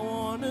I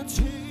want to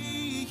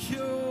take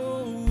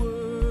your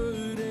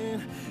word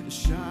and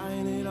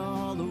shine it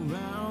all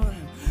around.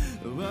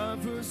 But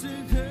first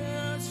and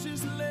first,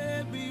 just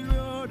let me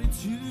run it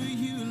to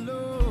you,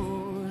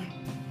 Lord.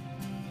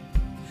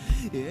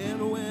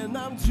 And when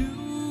I'm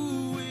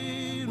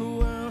doing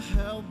well,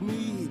 help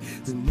me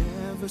to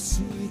never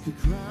seek a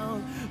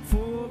crown,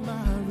 for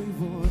my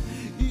reward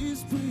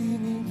is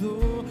bringing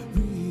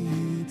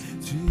glory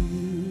to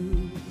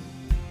you.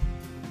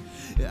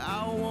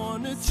 I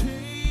want to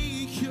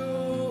take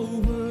your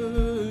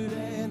word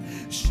and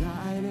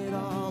shine it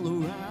all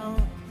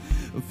around.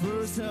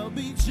 First, help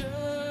me just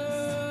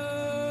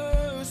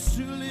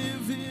to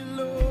live it,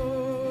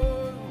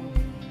 Lord.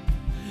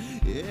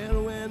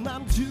 And when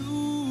I'm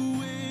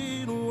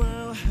doing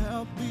well,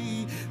 help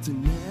me to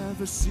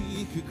never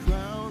seek a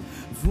crown,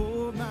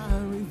 for my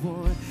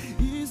reward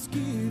is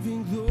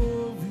giving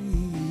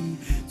glory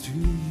to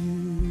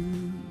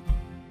you.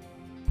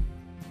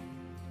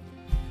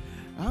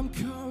 I'm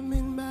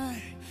coming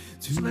back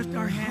to lift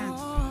our hands.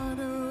 Heart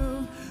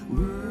of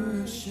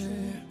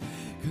worship,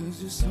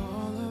 'cause it's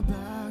all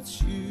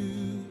about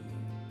you.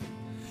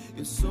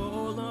 It's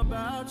all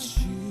about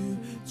you,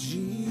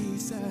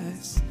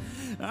 Jesus.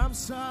 I'm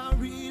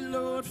sorry,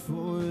 Lord,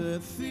 for the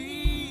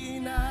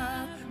thing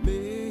I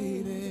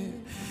made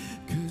it,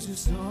 'cause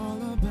it's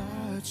all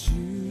about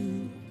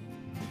you.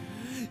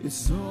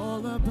 It's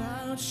all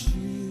about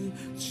you,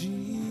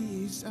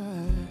 Jesus.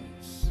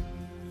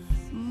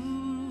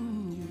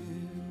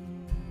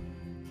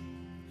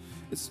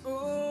 It's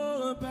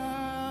all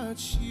about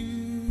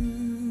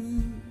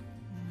you,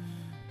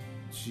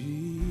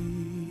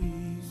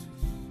 Jesus.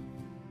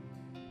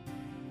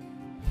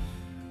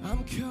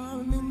 I'm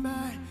coming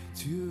back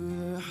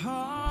to the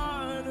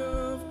heart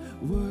of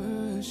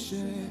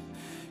worship,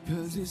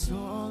 'cause it's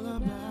all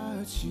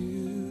about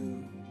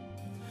you.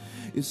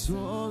 It's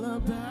all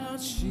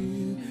about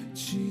you,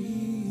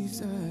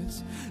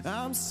 Jesus.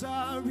 I'm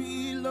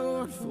sorry,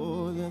 Lord,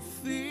 for the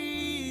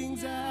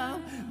things I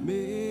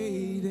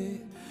made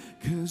it,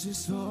 'cause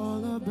it's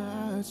all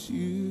about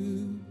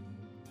you.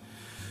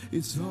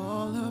 It's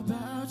all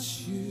about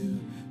you,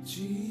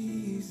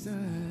 Jesus.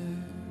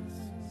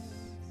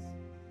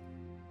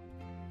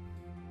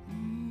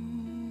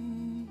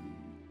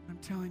 I'm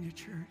telling you,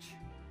 church,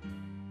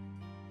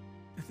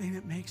 the thing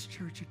that makes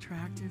church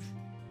attractive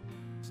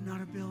is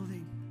not a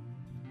building.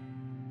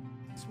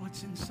 It's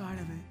what's inside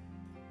of it.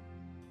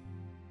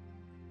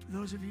 For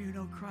those of you who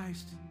know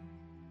Christ,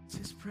 it's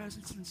His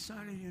presence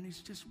inside of you, and He's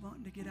just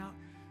wanting to get out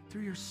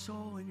through your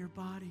soul and your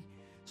body.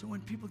 So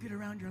when people get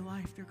around your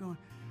life, they're going,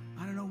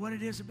 I don't know what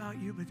it is about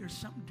you, but there's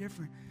something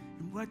different.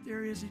 And what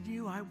there is in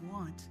you, I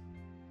want.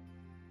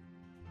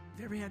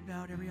 With every head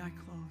bowed, every eye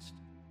closed.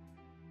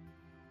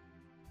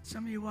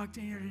 Some of you walked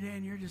in here today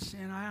and you're just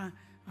saying,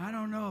 I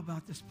don't know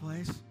about this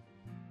place.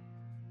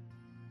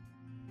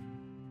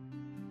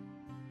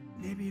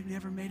 Maybe you've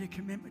never made a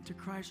commitment to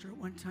Christ, or at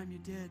one time you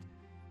did,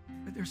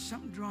 but there's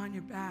something drawing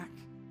you back.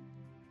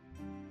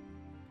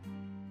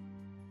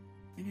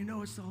 And you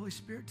know it's the Holy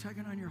Spirit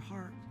tugging on your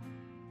heart.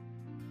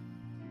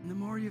 And the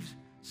more you've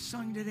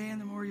sung today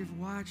and the more you've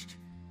watched,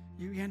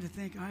 you begin to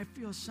think, I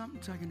feel something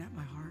tugging at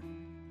my heart.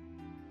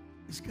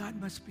 This God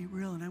must be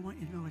real, and I want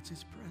you to know it's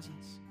His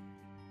presence.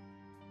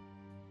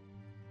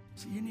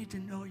 So you need to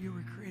know you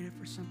were created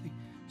for something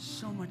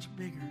so much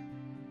bigger.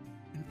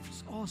 And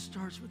it all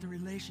starts with a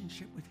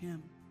relationship with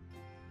Him.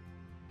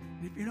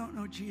 And if you don't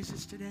know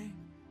Jesus today,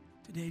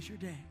 today's your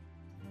day.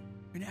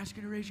 I'm going to ask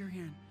you to raise your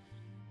hand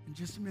in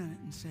just a minute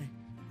and say,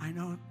 I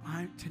know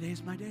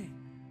today's my day.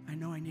 I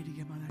know I need to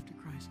give my life to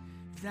Christ.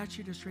 If that's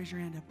you, just raise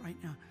your hand up right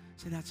now.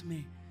 Say, that's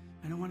me.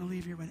 I don't want to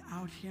leave here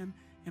without Him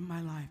in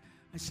my life.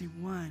 I see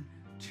 1,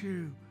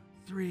 2,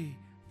 3,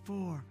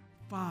 4,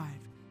 5.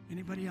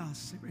 Anybody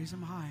else? Raise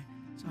them high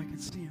so I can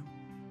see them.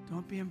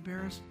 Don't be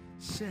embarrassed.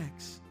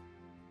 6.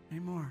 Any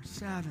more?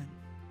 7,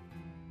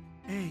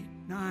 8,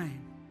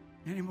 9.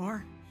 Any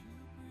more?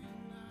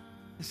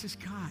 This is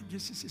God.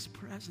 This is His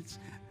presence.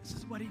 This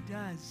is what He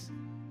does.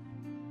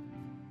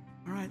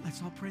 All right,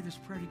 let's all pray this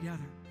prayer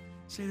together.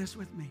 Say this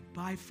with me.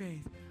 By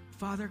faith,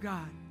 Father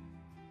God,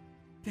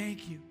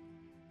 thank you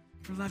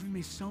for loving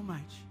me so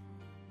much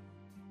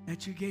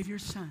that you gave your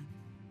Son,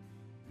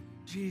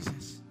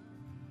 Jesus,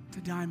 to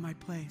die in my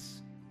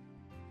place.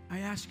 I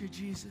ask you,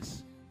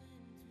 Jesus,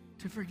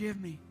 to forgive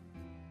me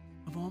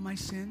of all my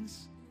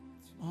sins,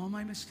 all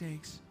my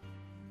mistakes,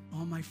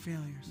 all my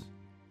failures.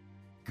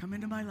 Come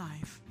into my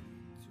life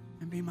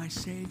and be my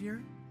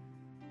Savior,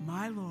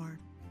 my Lord,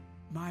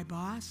 my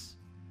boss,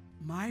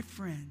 my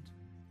friend,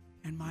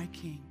 and my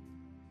King.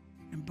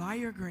 And by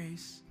your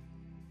grace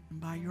and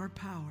by your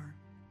power,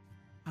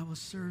 I will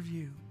serve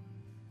you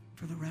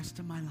for the rest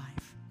of my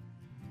life.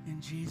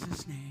 In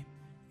Jesus' name,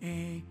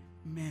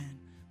 amen.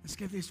 Let's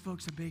give these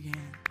folks a big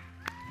hand.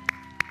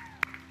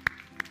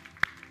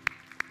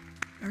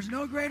 There's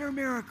no greater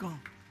miracle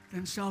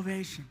than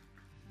salvation.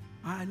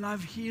 I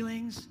love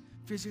healings,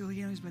 physical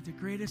healings, but the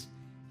greatest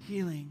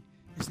healing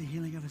is the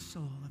healing of a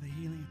soul, of a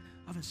healing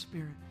of a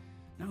spirit.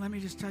 Now let me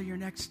just tell you your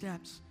next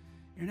steps.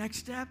 Your next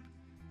step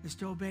is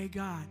to obey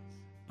God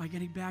by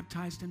getting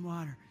baptized in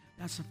water.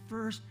 That's the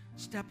first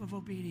step of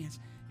obedience.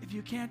 If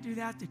you can't do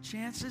that, the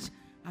chances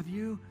of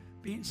you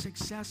being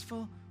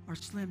successful are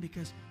slim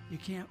because you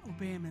can't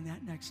obey Him in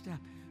that next step.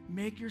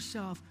 Make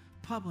yourself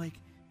public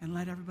and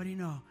let everybody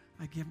know,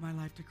 I give my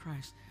life to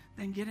Christ.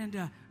 Then get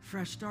into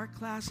Fresh Start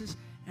classes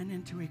and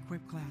into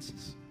Equip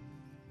classes.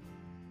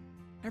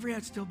 Every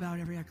head still bowed,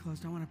 every eye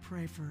closed. I want to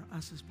pray for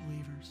us as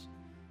believers.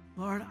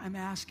 Lord, I'm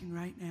asking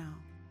right now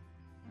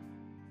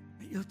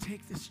that you'll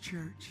take this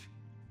church,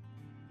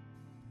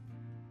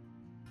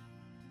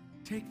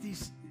 take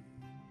these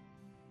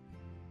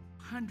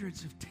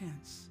hundreds of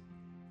tents,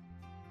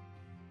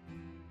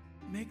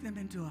 make them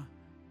into a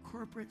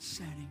corporate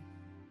setting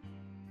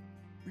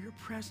where your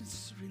presence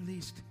is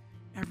released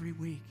every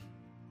week.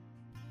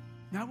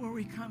 Not where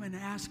we come and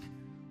ask,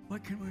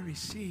 what can we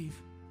receive?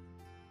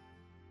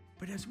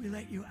 But as we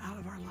let you out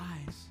of our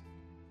lives,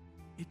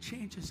 it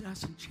changes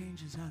us and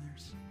changes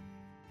others.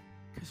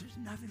 Because there's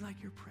nothing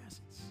like your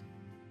presence.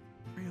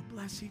 Pray to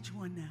bless each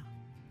one now.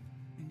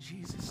 In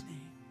Jesus'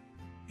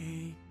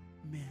 name,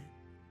 amen.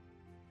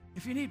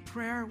 If you need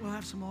prayer, we'll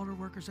have some altar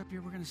workers up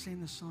here. We're going to sing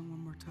this song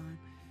one more time.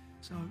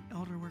 So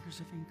altar workers,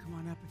 if you can come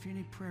on up. If you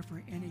need prayer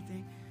for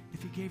anything,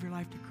 if you gave your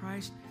life to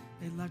Christ,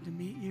 they'd love to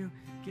meet you,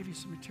 give you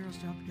some materials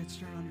to help you get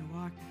started on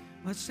your walk.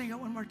 Let's sing it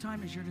one more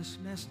time as you're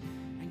dismissed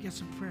and get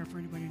some prayer for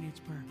anybody who needs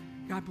prayer.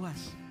 God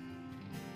bless.